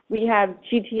 We have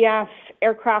GTF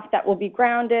aircraft that will be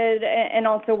grounded, and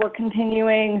also we're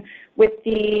continuing with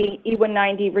the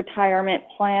E190 retirement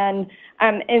plan.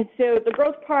 And so the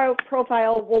growth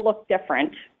profile will look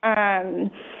different.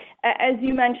 As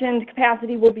you mentioned,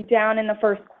 capacity will be down in the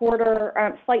first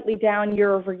quarter, slightly down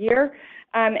year over year,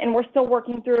 and we're still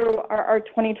working through our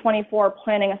 2024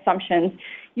 planning assumptions.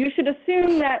 You should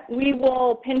assume that we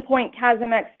will pinpoint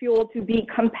CASM-ex fuel to be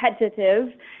competitive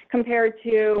compared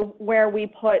to where we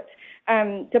put,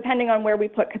 depending on where we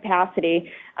put capacity.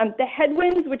 The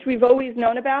headwinds, which we've always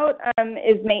known about,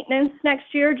 is maintenance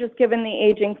next year, just given the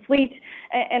aging fleet,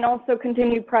 and also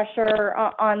continued pressure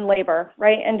on labor,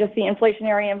 right? And just the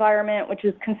inflationary environment, which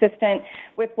is consistent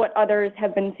with what others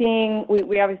have been seeing.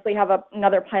 We obviously have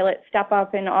another pilot step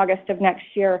up in August of next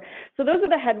year. So those are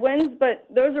the headwinds, but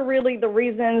those are really the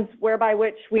reasons whereby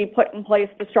which we put in place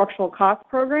the structural cost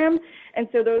program. And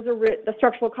so those are the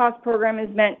structural cost program is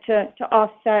meant to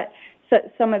offset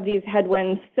some of these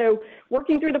headwinds. So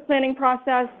working through the planning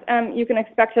process, you can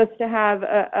expect us to have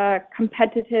a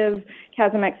competitive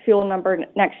CASM-ex fuel number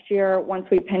next year once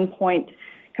we pinpoint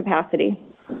capacity.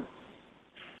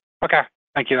 Okay.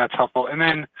 Thank you. That's helpful. And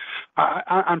then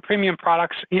on premium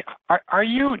products, are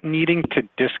you needing to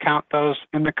discount those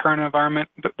in the current environment?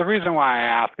 The reason why I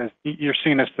ask is you're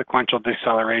seeing a sequential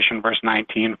deceleration versus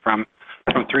 19 from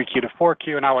 3Q to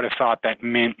 4Q, and I would have thought that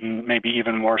Mint and maybe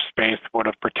even more space would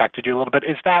have protected you a little bit.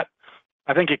 Is that?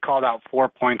 I think you called out 4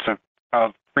 points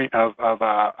of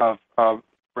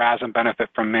RASM benefit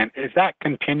from Mint. Is that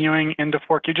continuing into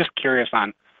 4Q? Just curious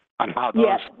on how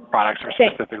those products are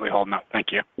specifically holding up. Thank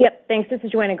you. Yep. Thanks. This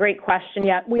is Joanna. Great question.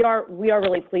 Yeah, we are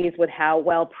really pleased with how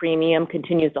well premium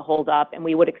continues to hold up, and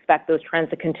we would expect those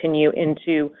trends to continue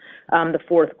into the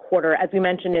fourth quarter. As we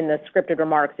mentioned in the scripted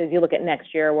remarks, as you look at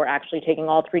next year, we're actually taking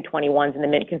all 321s in the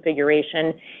Mint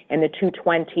configuration, and the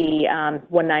 220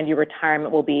 190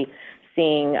 retirement will be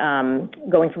seeing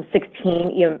going from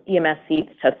 16 EMS seats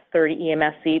to 30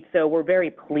 EMS seats. So we're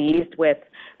very pleased with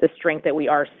the strength that we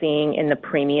are seeing in the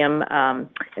premium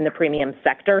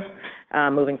sector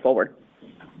moving forward.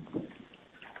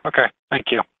 Okay, thank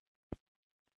you.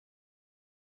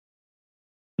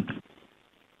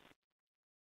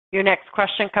 Your next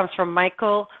question comes from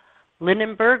Michael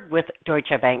Linenberg with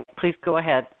Deutsche Bank. Please go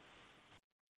ahead.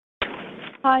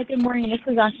 Hi, good morning. This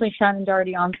is actually Shannon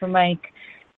Doherty on for Mike.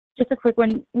 Just a quick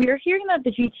one. We are hearing that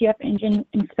the GTF engine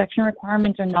inspection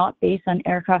requirements are not based on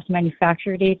aircraft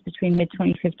manufacture dates between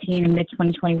mid-2015 and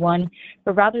mid-2021,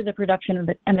 but rather the production of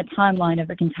and the timeline of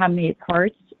the contaminated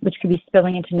parts, which could be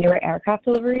spilling into newer aircraft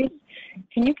deliveries.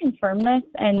 Can you confirm this?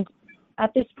 And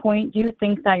at this point, do you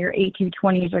think that your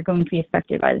A220s are going to be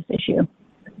affected by this issue?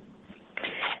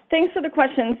 Thanks for the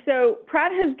question. So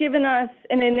Pratt has given us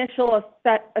an initial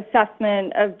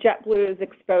assessment of JetBlue's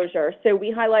exposure. So we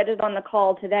highlighted on the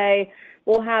call today,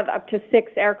 we'll have up to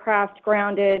 6 aircraft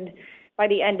grounded by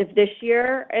the end of this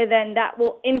year, and then that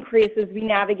will increase as we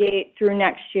navigate through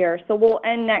next year. So we'll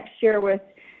end next year with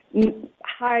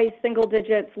high single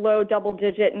digits, low double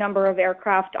digit number of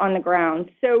aircraft on the ground.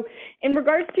 So in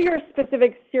regards to your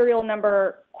specific serial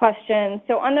number question,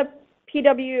 so on the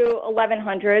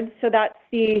PW1100, so that's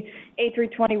the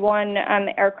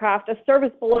A321 aircraft, a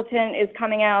service bulletin is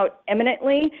coming out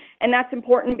imminently, and that's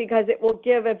important because it will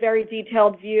give a very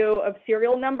detailed view of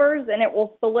serial numbers, and it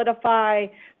will solidify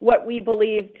what we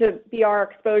believe to be our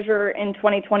exposure in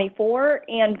 2024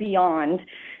 and beyond.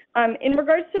 In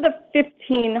regards to the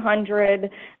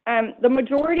 1500, the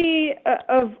majority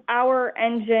of our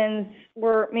engines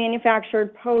were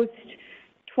manufactured post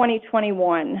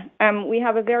 2021. We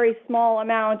have a very small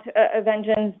amount of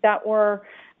engines that were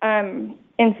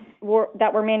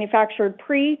manufactured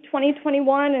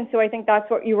pre-2021, and so I think that's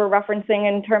what you were referencing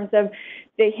in terms of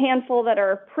the handful that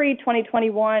are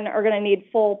pre-2021 are going to need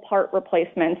full part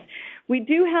replacements. We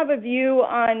do have a view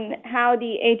on how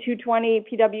the A220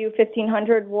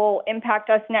 PW1500 will impact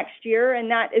us next year,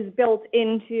 and that is built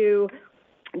into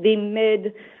the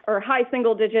mid or high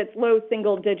single digits, low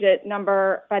single digit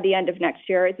number by the end of next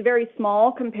year. It's very small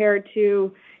compared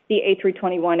to the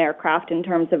A321 aircraft in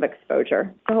terms of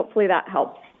exposure. So hopefully that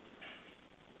helps.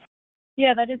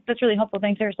 Yeah, that's really helpful.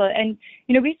 Thanks, Ursula. And,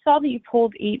 you know, we saw that you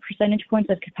pulled 8 percentage points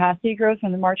of capacity growth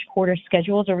from the March quarter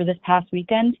schedules over this past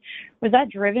weekend. Was that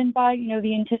driven by, you know,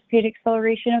 the anticipated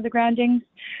acceleration of the groundings?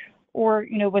 Or,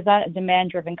 you know, was that a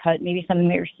demand-driven cut, maybe something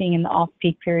that you're seeing in the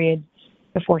off-peak period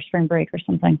before spring break or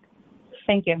something?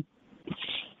 Thank you.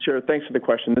 Sure. Thanks for the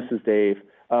question. This is Dave.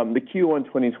 The Q1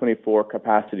 2024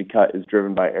 capacity cut is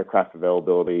driven by aircraft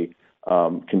availability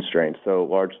constraints, so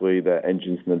largely the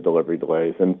engines and the delivery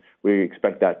delays, and we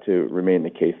expect that to remain the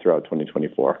case throughout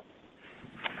 2024.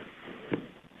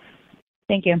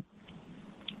 Thank you.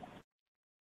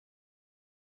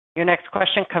 Your next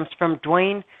question comes from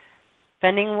Duane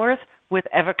Pfennigwerth with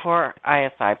Evercore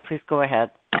ISI. Please go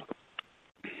ahead.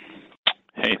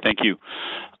 Hey, thank you.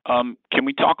 Can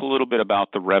we talk a little bit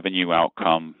about the revenue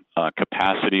outcome?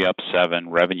 Capacity up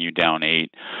 7, revenue down 8.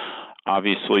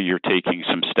 Obviously, you're taking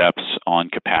some steps on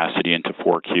capacity into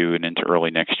 4Q and into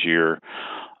early next year.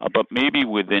 But maybe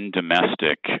within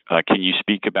domestic, can you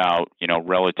speak about, you know,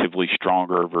 relatively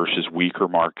stronger versus weaker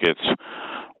markets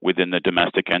within the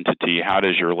domestic entity? How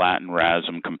does your Latin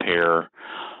RASM compare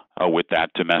with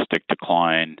that domestic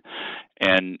decline?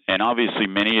 And obviously,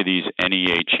 many of these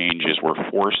NEA changes were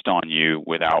forced on you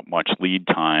without much lead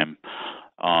time.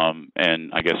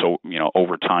 And I guess, you know,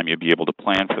 over time, you'll be able to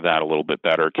plan for that a little bit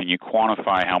better. Can you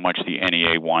quantify how much the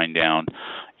NEA wind down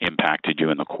impacted you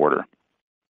in the quarter?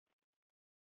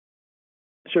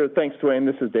 Sure. Thanks, Duane.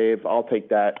 This is Dave. I'll take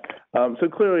that. So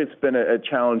clearly, it's been a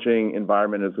challenging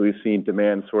environment as we've seen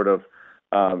demand sort of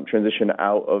transition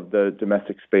out of the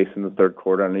domestic space in the third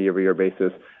quarter on a year-over-year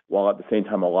basis, while at the same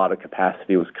time a lot of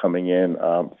capacity was coming in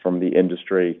from the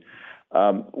industry.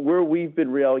 Where we've been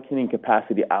reallocating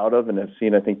capacity out of and have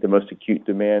seen, I think, the most acute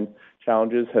demand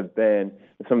challenges have been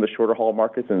in some of the shorter haul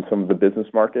markets and some of the business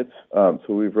markets. So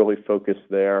we've really focused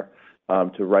there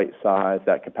to right-size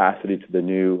that capacity to the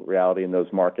new reality in those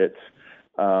markets.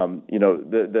 You know,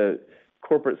 the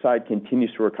corporate side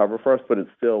continues to recover for us, but it's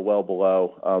still well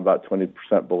below, about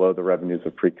 20% below the revenues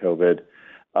of pre-COVID.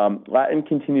 Latin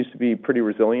continues to be pretty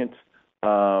resilient,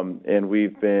 and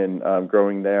we've been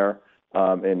growing there,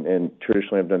 and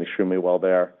traditionally have done extremely well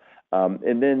there.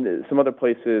 And then some other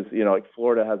places, you know, like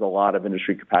Florida has a lot of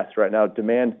industry capacity right now.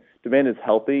 Demand is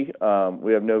healthy.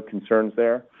 We have no concerns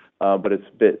there, but it's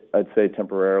a bit, I'd say,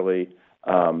 temporarily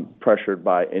pressured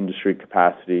by industry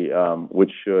capacity,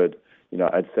 which should, you know,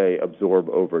 I'd say, absorb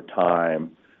over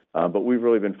time. But we've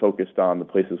really been focused on the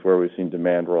places where we've seen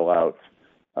demand roll out,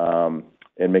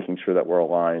 and making sure that we're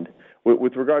aligned.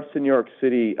 With regards to New York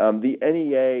City, the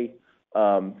NEA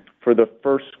for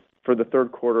the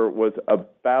third quarter was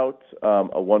about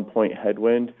a 1-point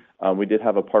headwind. We did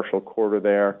have a partial quarter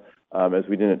there, as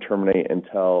we didn't terminate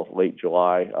until late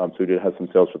July, so we did have some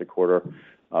sales for the quarter.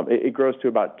 It grows to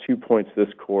about 2 points this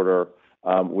quarter,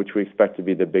 which we expect to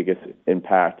be the biggest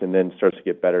impact, and then starts to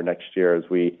get better next year as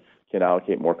we can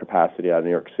allocate more capacity out of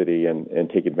New York City and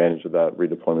take advantage of the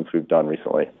redeployments we've done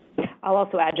recently. I'll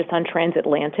also add just on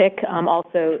transatlantic,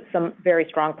 also some very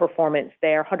strong performance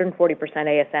there, 140%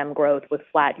 ASM growth with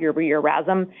flat year-over-year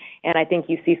RASM. And I think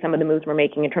you see some of the moves we're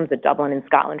making in terms of Dublin and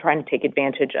Scotland trying to take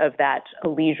advantage of that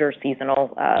leisure seasonal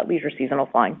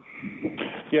flying.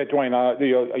 Yeah, Dwayne,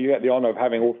 you get the honor of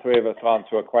having all three of us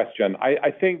answer a question.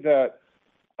 I think that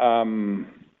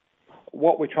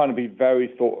what we're trying to be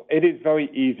it is very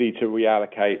easy to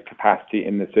reallocate capacity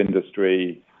in this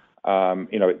industry.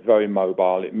 It's very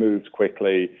mobile, it moves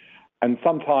quickly, and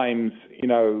sometimes,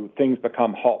 things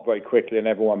become hot very quickly and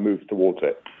everyone moves towards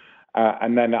it.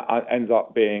 And then it ends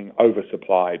up being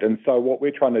oversupplied. And so what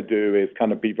we're trying to do is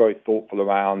kind of be very thoughtful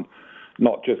around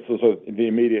not just sort of the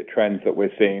immediate trends that we're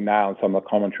seeing now and some of the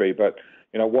commentary, but,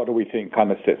 what do we think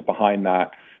kind of sits behind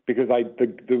that? Because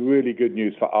the really good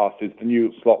news for us is the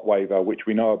new slot waiver, which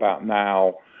we know about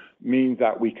now, means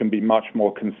that we can be much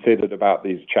more considered about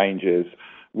these changes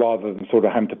rather than sort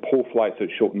of having to pull flights at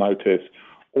short notice.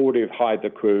 Already have hired the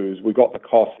crews, we've got the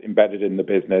costs embedded in the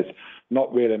business,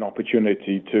 not really an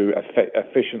opportunity to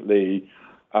efficiently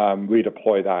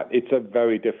redeploy that. It's a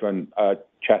very different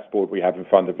chessboard we have in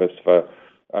front of us for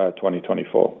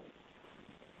 2024.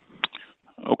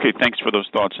 Okay, thanks for those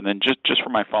thoughts. And then just for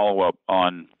my follow-up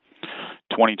on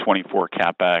 2024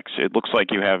 CapEx, it looks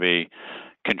like you have a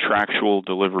contractual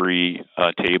delivery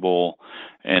table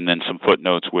and then some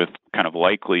footnotes with kind of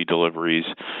likely deliveries.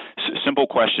 Simple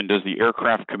question, does the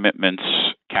aircraft commitments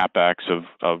CapEx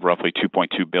of roughly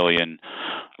 $2.2 billion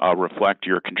reflect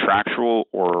your contractual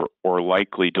or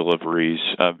likely deliveries?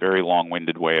 A very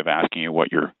long-winded way of asking you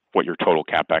what your total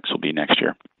CapEx will be next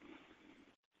year.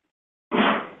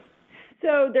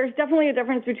 So there's definitely a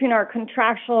difference between our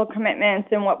contractual commitments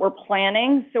and what we're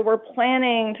planning. So we're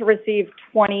planning to receive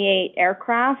 28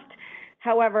 aircraft.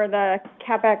 However, the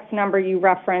CapEx number you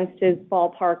referenced is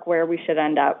ballpark where we should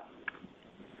end up.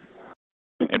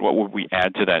 And what would we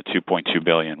add to that $2.2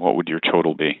 billion? What would your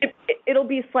total be? It'll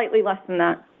be slightly less than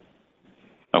that.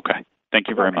 Okay. Thank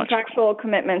you very much. Contractual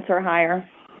commitments are higher.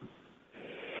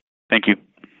 Thank you.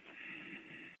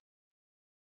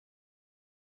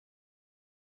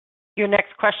 Your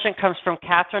next question comes from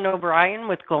Catherine O'Brien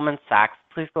with Goldman Sachs.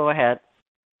 Please go ahead.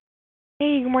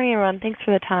 Hey, good morning, everyone. Thanks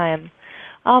for the time.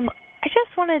 I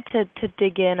just wanted to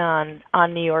dig in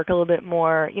on New York a little bit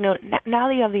more. Now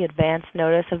that you have the advance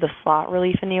notice of the slot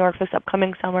relief in New York this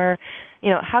upcoming summer,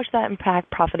 how should that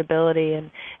impact profitability?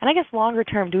 And I guess longer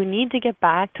term, do we need to get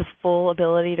back to full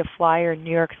ability to fly your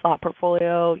New York slot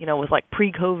portfolio, with like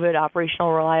pre-COVID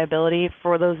operational reliability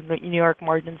for those New York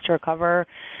margins to recover?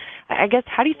 I guess,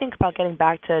 how do you think about getting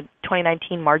back to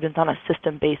 2019 margins on a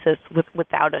system basis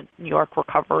without a New York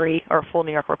recovery or a full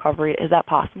New York recovery? Is that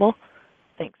possible?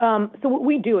 Thanks. So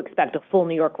we do expect a full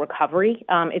New York recovery.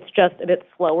 It's just a bit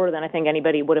slower than I think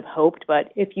anybody would have hoped.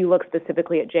 But if you look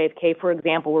specifically at JFK, for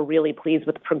example, we're really pleased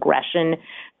with the progression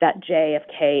that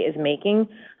JFK is making.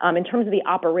 In terms of the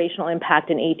operational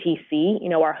impact in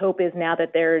ATC, our hope is now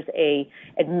that there's a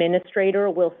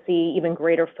administrator, we'll see even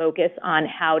greater focus on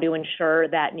how to ensure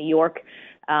that New York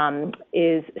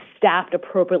is staffed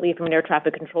appropriately from an air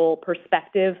traffic control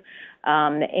perspective.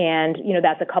 And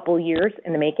that's a couple years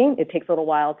in the making. It takes a little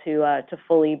while to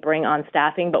fully bring on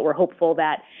staffing, but we're hopeful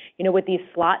that, with these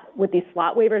slot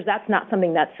waivers, that's not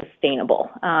something that's sustainable.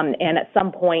 And at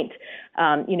some point,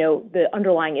 the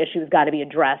underlying issues got to be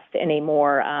addressed in a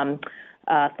more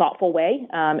thoughtful way.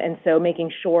 And so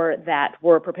making sure that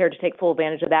we're prepared to take full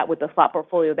advantage of that with the slot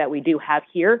portfolio that we do have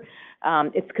here.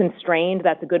 It's constrained.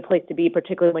 That's a good place to be,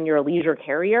 particularly when you're a leisure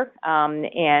carrier.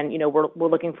 And we're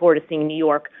looking forward to seeing New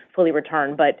York fully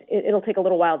return, but it'll take a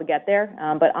little while to get there.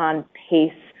 But on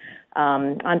pace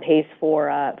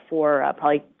for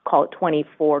probably call it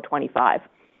 24, 25.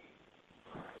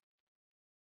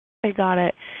 I got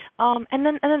it. And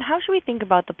then how should we think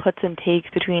about the puts and takes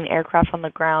between aircraft on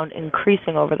the ground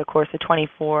increasing over the course of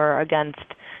 24 against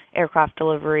aircraft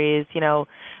deliveries?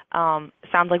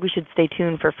 Sounds like we should stay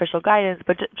tuned for official guidance,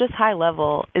 but just high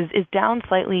level, is down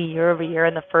slightly year over year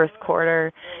in the first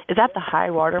quarter. Is that the high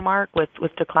watermark with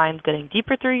declines getting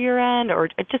deeper through year end, or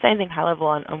just anything high level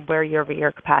on where year over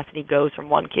year capacity goes from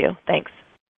 1Q? Thanks.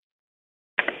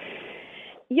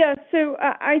 Yeah, so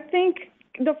I think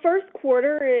the first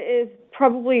quarter is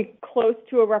probably close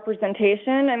to a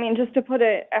representation. I mean, just to put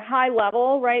it a high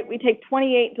level, right? We take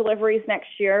 28 deliveries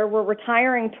next year. We're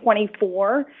retiring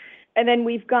 24. And then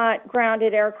we've got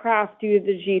grounded aircraft due to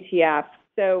the GTF.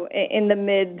 So in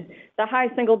the high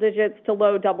single digits to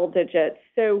low double digits.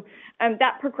 So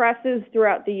that progresses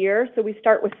throughout the year. So we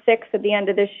start with 6 at the end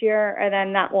of this year, and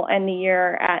then that will end the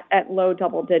year at low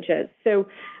double digits. So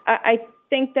I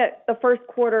think that the first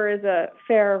quarter is a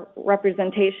fair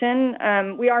representation.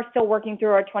 We are still working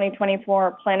through our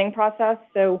 2024 planning process,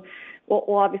 so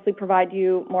we'll obviously provide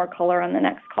you more color on the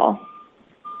next call.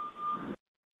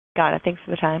 Got it. Thanks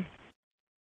for the time.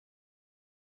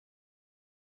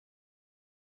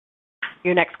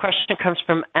 Your next question comes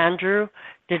from Andrew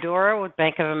Didora with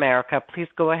Bank of America. Please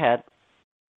go ahead.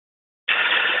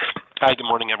 Hi, good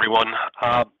morning, everyone.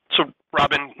 So,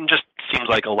 Robin, just seems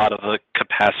like a lot of the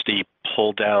capacity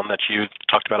pull down that you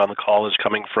talked about on the call is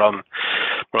coming from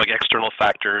more like external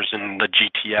factors and the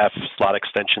GTF slot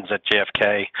extensions at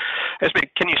JFK.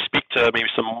 Can you speak to maybe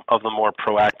some of the more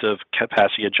proactive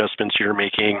capacity adjustments you're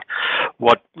making?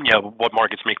 What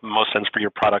markets make the most sense for your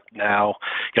product now?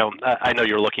 I know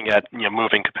you're looking at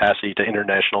moving capacity to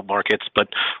international markets, but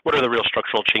what are the real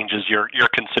structural changes you're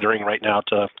considering right now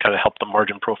to kind of help the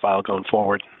margin profile going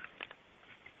forward?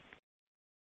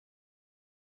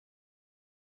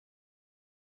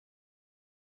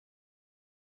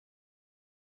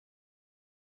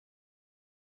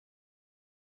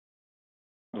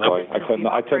 Sorry, I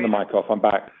turned the mic off. I'm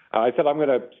back. I said I'm going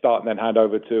to start and then hand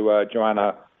over to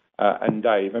Joanna and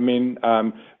Dave. I mean,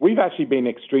 we've actually been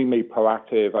extremely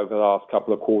proactive over the last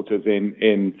couple of quarters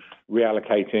in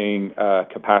reallocating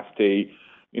capacity.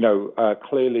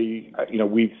 Clearly,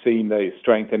 we've seen the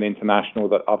strength in international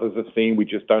that others have seen. We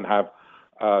just don't have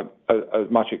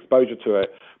as much exposure to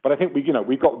it. But I think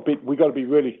we've got to be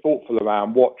really thoughtful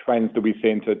around what trends do we see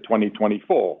into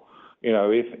 2024.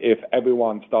 If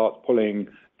everyone starts pulling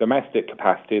domestic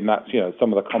capacity, and that's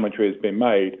some of the commentary has been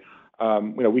made,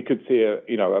 we could see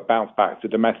a bounce back to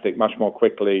domestic much more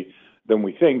quickly than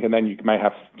we think, and then you may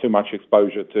have too much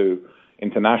exposure to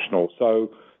international. So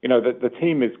the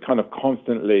team is kind of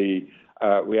constantly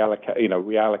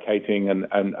reallocating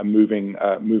and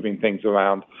moving things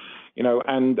around.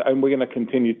 And we're going to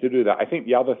continue to do that. I think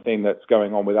the other thing that's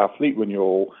going on with our fleet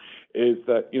renewal is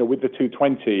that, with the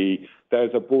 220,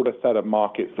 there's a broader set of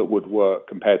markets that would work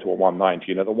compared to a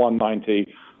 190. The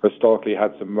 190 historically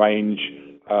had some range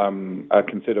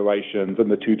considerations,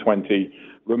 and the 220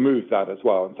 removes that as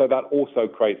well. And so that also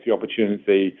creates the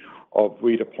opportunity of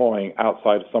redeploying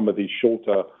outside of some of these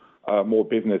shorter, more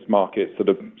business markets that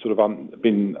have sort of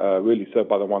been really served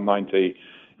by the 190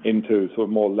 into sort of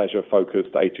more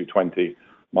leisure-focused A220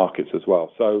 markets as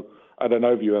well. So I don't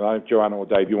know if Joanna or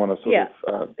Dave, you want to sort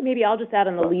of... Maybe I'll just add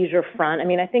on the leisure front. I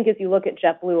mean, I think as you look at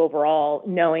JetBlue overall,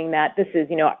 knowing that this is,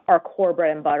 our core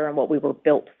bread and butter and what we were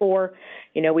built for,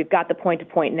 we've got the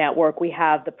point-to-point network. We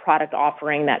have the product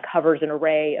offering that covers an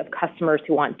array of customers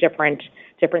who want different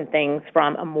things,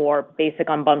 from a more basic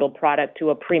unbundled product to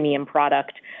a premium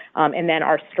product. And then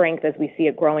our strength as we see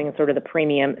it growing in sort of the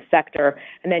premium sector.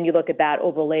 And then you look at that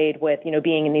overlaid with,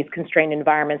 being in these constrained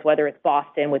environments, whether it's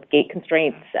Boston with gate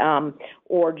constraints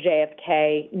or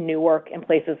JFK, Newark, and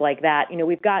places like that.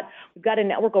 We've got a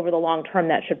network over the long term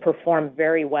that should perform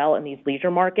very well in these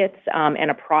leisure markets,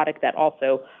 and a product that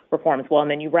also performs well. And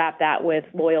then you wrap that with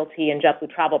loyalty and JetBlue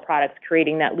travel products,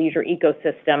 creating that leisure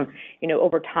ecosystem.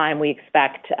 Over time, we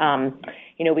expect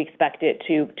it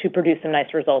to produce some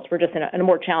nice results. We're just in a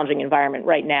more challenging environment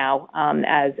right now,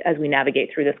 as we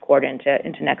navigate through this quarter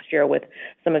into next year, with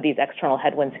some of these external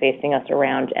headwinds facing us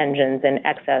around engines and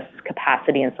excess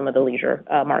capacity in some of the leisure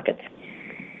markets.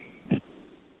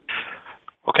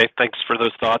 Okay, thanks for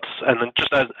those thoughts. And then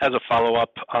just as a follow-up,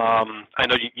 I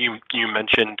know you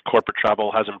mentioned corporate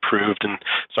travel has improved, and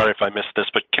sorry if I missed this,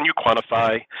 but can you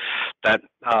quantify that?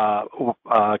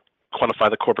 Quantify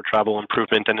the corporate travel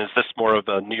improvement, and is this more of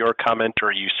a New York comment, or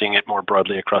are you seeing it more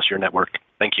broadly across your network?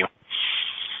 Thank you.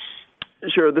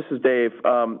 Sure, this is Dave.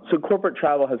 So corporate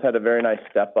travel has had a very nice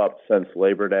step up since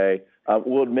Labor Day.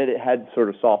 We'll admit it had sort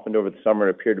of softened over the summer.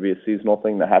 It appeared to be a seasonal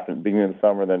thing that happened at the beginning of the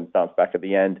summer, then bounced back at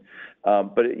the end.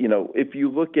 But, if you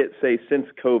look at, say, since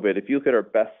COVID, if you look at our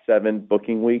best 7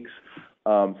 booking weeks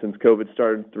since COVID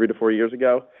started 3 to 4 years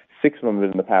ago, 6 of them have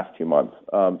been in the past 2 months.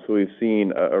 So we've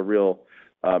seen a real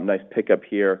nice pickup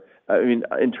here. I mean,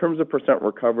 in terms of percent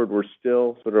recovered, we're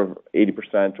still sort of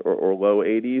 80% or low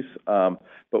 80s,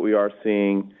 but we are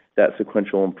seeing that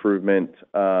sequential improvement.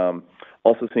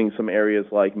 Also seeing some areas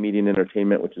like media and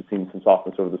entertainment, which has seen some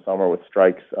softness over the summer with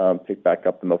strikes, pick back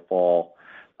up in the fall.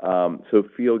 So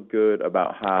feel good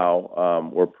about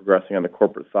how we're progressing on the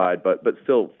corporate side, but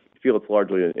still feel it's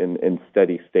largely in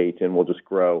steady state, and we'll just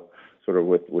grow sort of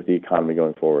with the economy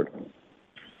going forward.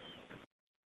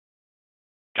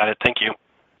 Got it. Thank you.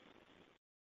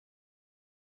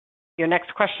 Your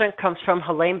next question comes from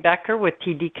Helane Becker with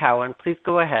TD Cowen. Please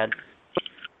go ahead.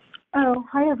 Oh,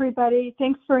 hi, everybody.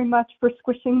 Thanks very much for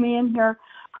squishing me in here.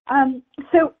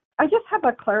 So I just have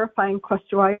a clarifying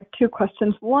question. I have two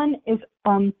questions. One is,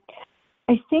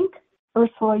 I think,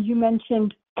 Ursula, you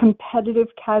mentioned competitive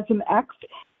CASM-X.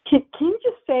 Can you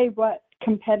just say what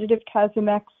competitive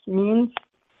CASM-X means?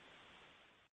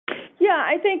 Yeah,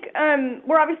 I think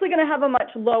we're obviously going to have a much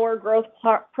lower growth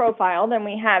profile than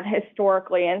we have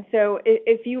historically. And so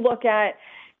if you look at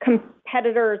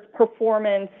competitors'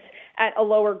 performance at a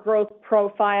lower growth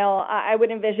profile, I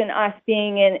would envision us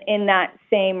being in that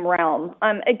same realm.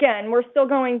 Again, we're still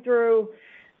going through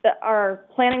our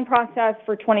planning process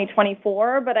for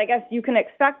 2024, but I guess you can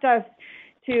expect us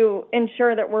to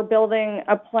ensure that we're building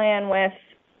a plan with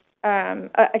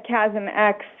a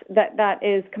CASM-X that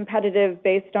is competitive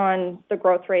based on the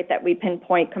growth rate that we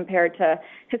pinpoint compared to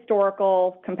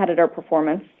historical competitor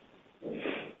performance.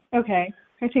 Okay.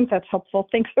 I think that's helpful.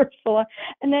 Thanks, Ursula.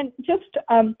 And then just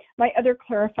my other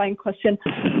clarifying question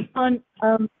on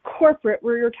corporate,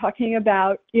 where you're talking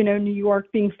about, New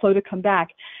York being slow to come back.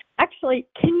 Actually,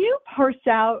 can you parse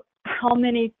out how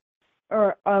many,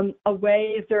 or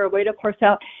is there a way to parse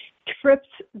out trips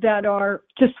that are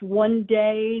just 1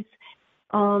 day?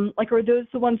 Are those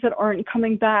the ones that aren't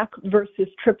coming back versus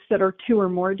trips that are 2 or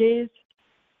more days?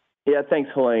 Yeah,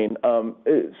 thanks, Helane.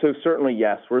 So certainly,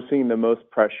 yes, we're seeing the most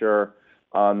pressure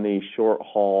on the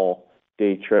short-haul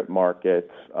day trip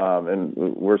markets, and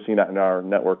we're seeing that in our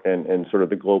network, and sort of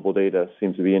the global data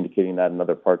seems to be indicating that in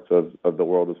other parts of the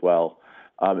world as well.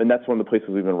 And that's one of the places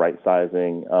we've been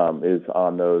right-sizing is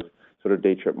on those sort of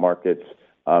day trip markets,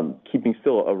 keeping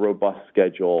still a robust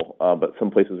schedule, but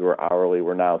some places we're hourly,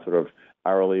 we're now sort of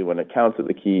hourly when it counts at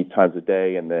the key times of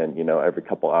day, and then, every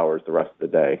couple hours the rest of the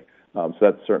day. So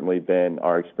that's certainly been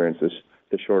our experience.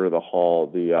 The shorter the haul,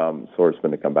 the slower it's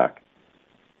been to come back.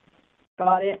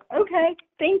 Got it. Okay.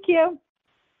 Thank you.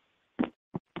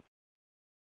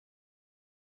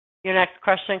 Your next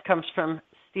question comes from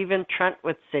Stephen Trent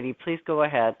with Citi. Please go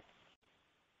ahead.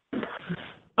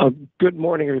 Good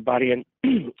morning, everybody, and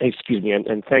excuse me,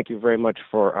 and thank you very much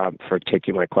for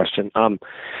taking my question.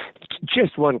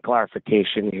 Just one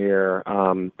clarification here.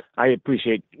 I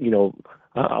appreciate,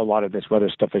 a lot of this weather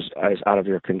stuff is out of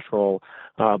your control,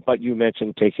 but you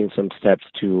mentioned taking some steps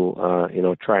to,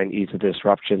 try and ease the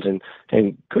disruptions.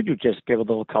 And could you just give a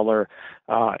little color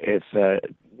if,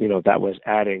 that was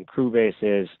adding crew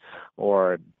bases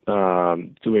or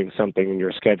doing something in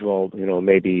your schedule,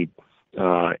 maybe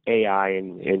AI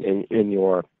in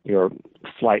your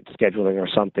flight scheduling or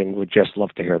something? Would just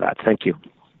love to hear that. Thank you.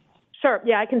 Sure.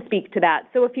 Yeah, I can speak to that.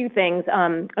 So a few things.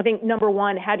 I think number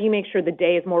one, how do you make sure the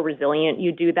day is more resilient?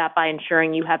 You do that by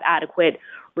ensuring you have adequate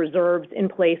reserves in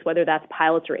place, whether that's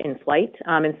pilots or in flight.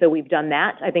 And so we've done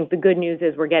that. I think the good news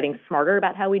is we're getting smarter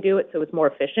about how we do it, so it's more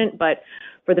efficient. But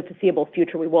for the foreseeable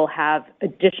future, we will have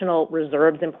additional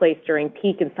reserves in place during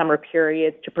peak and summer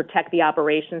periods to protect the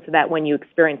operation so that when you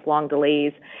experience long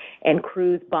delays and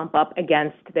crews bump up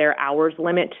against their hours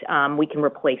limit, we can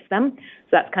replace them. So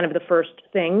that's kind of the first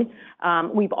thing.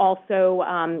 We've also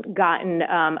gotten,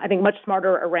 I think, much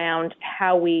smarter around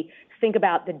how we think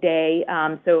about the day.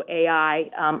 So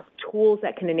AI tools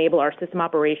that can enable our system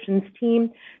operations team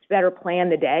to better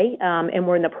plan the day. And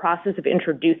we're in the process of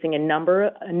introducing a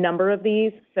number of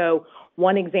these. So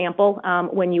one example,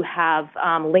 when you have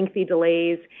lengthy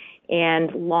delays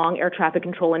and long air traffic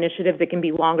control initiatives, it can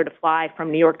be longer to fly from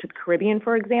New York to the Caribbean,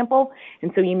 for example.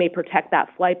 And so you may protect that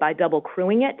flight by double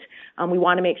crewing it. We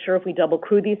want to make sure if we double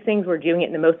crew these things, we're doing it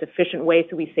in the most efficient way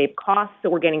so we save costs. So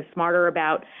we're getting smarter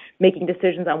about making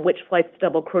decisions on which flights to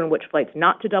double crew and which flights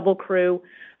not to double crew,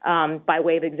 by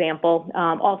way of example.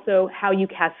 Also, how you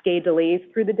cascade delays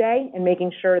through the day and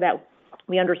making sure that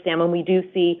we understand when we do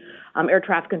see air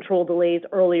traffic control delays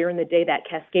earlier in the day that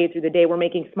cascade through the day, we're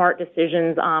making smart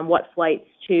decisions on what flights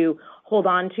to hold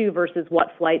on to versus what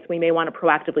flights we may want to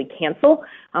proactively cancel.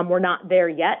 We're not there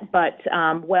yet, but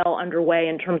well underway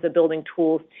in terms of building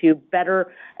tools to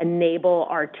better enable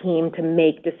our team to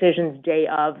make decisions day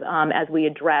of as we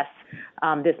address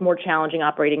this more challenging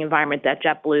operating environment that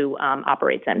JetBlue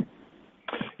operates in.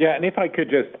 Yeah, and if I could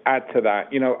just add to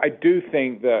that, I do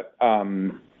think that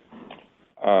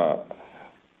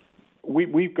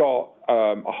we've got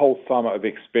a whole summer of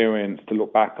experience to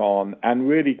look back on and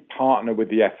really partner with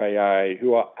the FAA,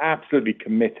 who are absolutely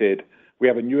committed. We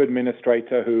have a new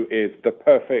administrator who is the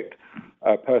perfect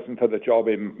person for the job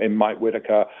in Mike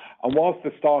Whitaker. And whilst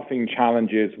the staffing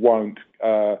challenges won't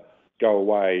go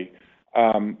away,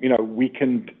 we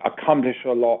can accomplish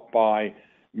a lot by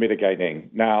mitigating.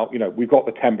 Now, we've got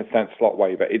the 10% slot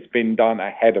waiver. It's been done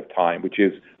ahead of time, which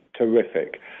is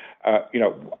terrific.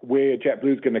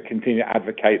 JetBlue is going to continue to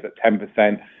advocate that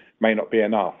 10% may not be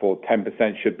enough, or 10%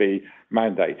 should be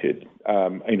mandated.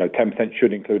 10%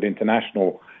 should include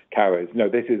international carriers.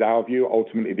 This is our view.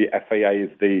 Ultimately, the FAA is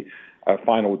the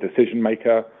final decision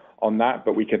maker on that,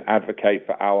 but we can advocate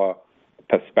for our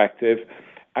perspective.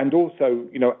 And also,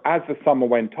 as the summer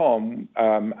went on,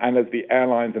 and as the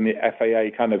airlines and the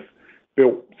FAA kind of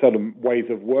built certain ways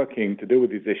of working to deal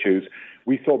with these issues,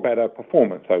 we saw better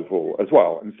performance overall as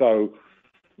well. And so,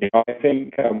 I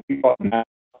think we've got now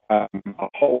a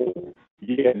whole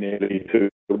year nearly to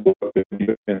work with the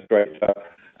new administrator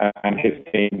and his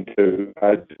team to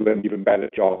do an even better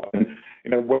job. And,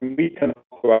 when we can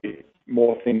operate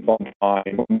more things on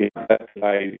time, when we have that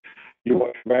delay, you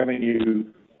watch revenue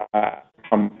add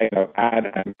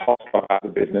and cost out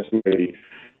of the business really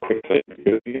quickly.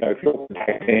 Because, if you're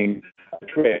protecting a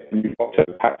trip and you've got to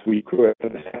perhaps recrew it for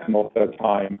the second or third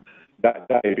time that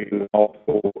day because of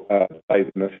multiple days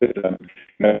in the system,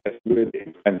 it's really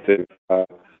expensive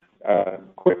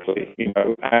quickly,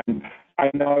 And I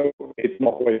know it's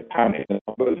not always apparent in the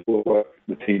numbers for what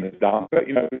the team has done, but,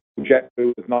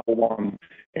 JetBlue was number one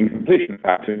in completion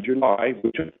factor in July,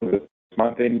 which was this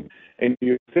month in New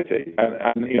York City.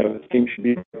 And the team should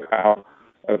be proud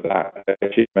of that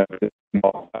achievement. It's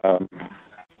not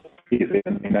easy.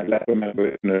 Let's remember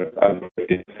it's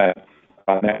 50%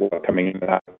 network coming into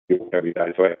that every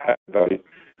day, so it has a very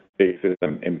big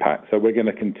system impact. So we're going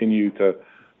to continue to,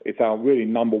 it's our really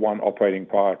number one operating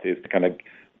priority is to kind of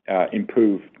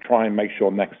improve, try and make sure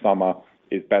next summer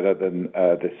is better than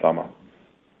this summer.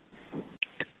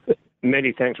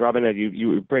 Many thanks, Robin. You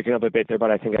were breaking up a bit there,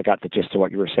 but I think I got the gist of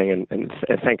what you were saying, and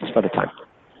thanks for the time.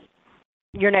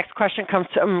 Your next question comes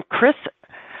from Chris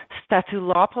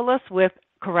Stathoulopoulos with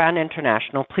Coran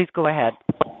International. Please go ahead.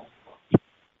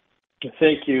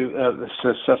 Thank you. This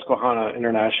is Susquehanna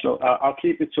International. I'll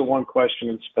keep it to one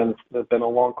question. It's been a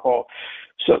long call.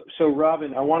 So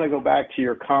Robin, I want to go back to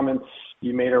your comments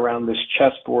you made around this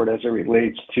chessboard as it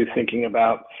relates to thinking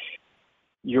about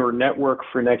your network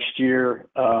for next year.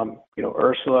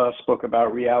 Ursula spoke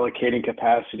about reallocating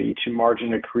capacity to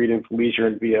margin accretive leisure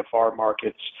and VFR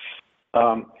markets.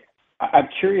 I'm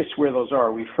curious where those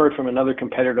are. We've heard from another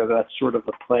competitor that's sort of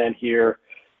the plan here.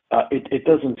 It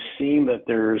doesn't seem that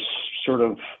there's sort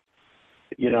of,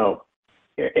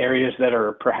 areas that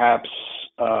are perhaps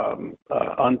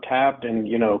untapped and,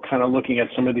 kind of looking at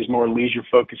some of these more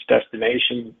leisure-focused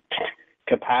destination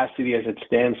capacity as it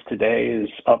stands today is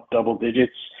up double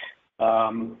digits.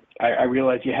 I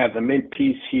realize you have the Mint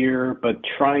piece here, but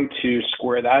trying to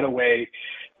square that away,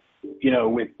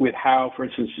 with how, for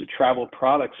instance, travel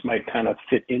products might kind of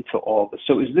fit into all this.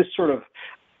 So is this sort of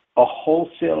a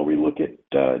wholesale relook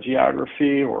at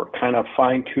geography or kind of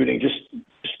fine-tuning? Just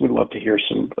would love to hear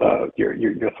some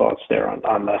your thoughts there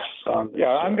on this. I'm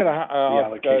going to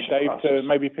ask Dave to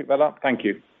maybe pick that up. Thank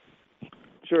you.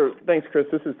 Sure. Thanks, Chris.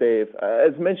 This is Dave.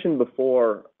 As mentioned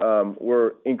before,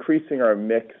 we're increasing our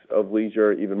mix of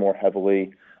leisure even more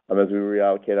heavily as we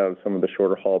reallocate out of some of the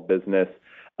shorter haul business.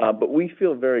 But we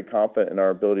feel very confident in our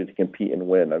ability to compete and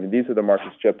win. I mean, these are the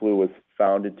markets JetBlue was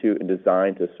founded to and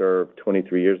designed to serve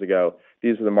 23 years ago.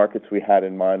 These are the markets we had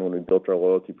in mind when we built our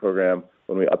loyalty program,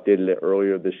 when we updated it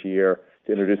earlier this year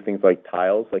to introduce things like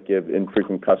tiles that give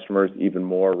infrequent customers even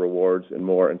more rewards and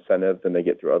more incentive than they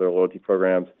get through other loyalty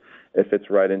programs. It fits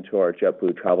right into our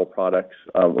JetBlue travel products,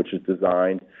 which is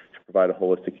designed to provide a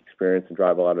holistic experience and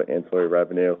drive a lot of ancillary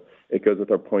revenue. It goes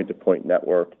with our point-to-point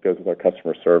network. It goes with our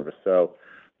customer service. So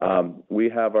we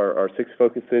have our 6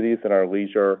 focus cities and our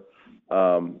leisure,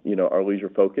 our leisure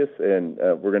focus, and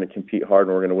we're going to compete hard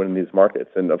and we're going to win in these markets.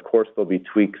 And of course, there'll be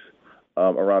tweaks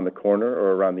around the corner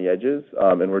or around the edges,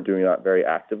 and we're doing that very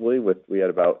actively. We had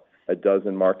about a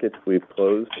dozen markets we've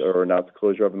closed or announced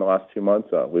closure of in the last 2 months.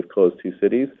 We've closed 2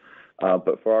 cities.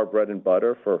 But for our bread and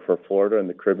butter, for Florida and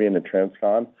the Caribbean and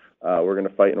Transcon, we're going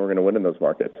to fight and we're going to win in those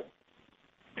markets.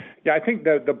 Yeah, I think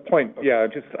the point,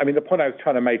 the point I was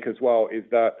trying to make as well is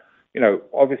that,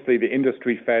 obviously the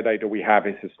industry fare data we have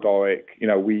is historic.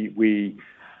 We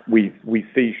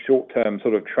see short-term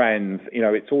sort of trends.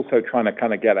 It's also trying to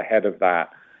kind of get ahead of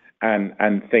that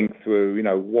and think through,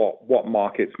 what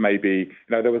markets may be.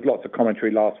 There was lots of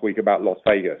commentary last week about Las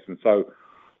Vegas, and so,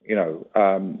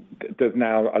 there's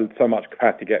now so much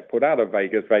capacity get put out of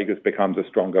Vegas. Vegas becomes a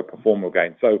stronger performer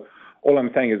again. So all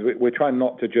I'm saying is we're trying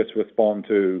not to just respond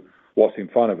to what's in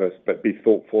front of us, but be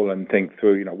thoughtful and think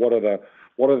through, what are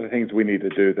the things we need to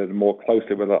do that are more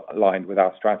closely aligned with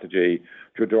our strategy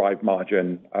to drive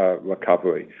margin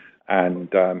recovery. And,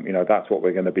 that's what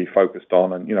we're going to be focused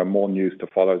on, and, more news to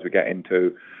follow as we get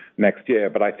into next year.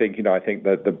 But I think,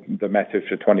 that the message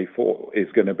for 24 is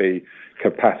going to be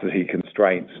capacity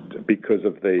constraints because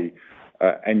of the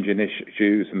engine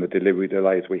issues and the delivery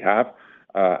delays we have.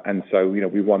 And so,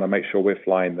 we want to make sure we're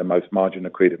flying the most margin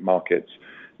accretive markets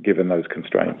given those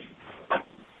constraints.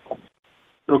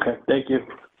 Okay, thank you.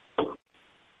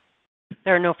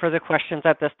 There are no further questions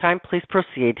at this time. Please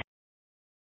proceed.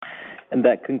 And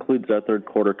that concludes our third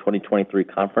quarter 2023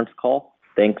 conference call.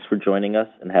 Thanks for joining us,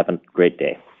 and have a great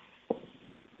day.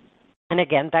 And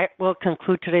again, that will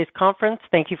conclude today's conference.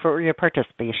 Thank you for your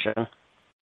participation.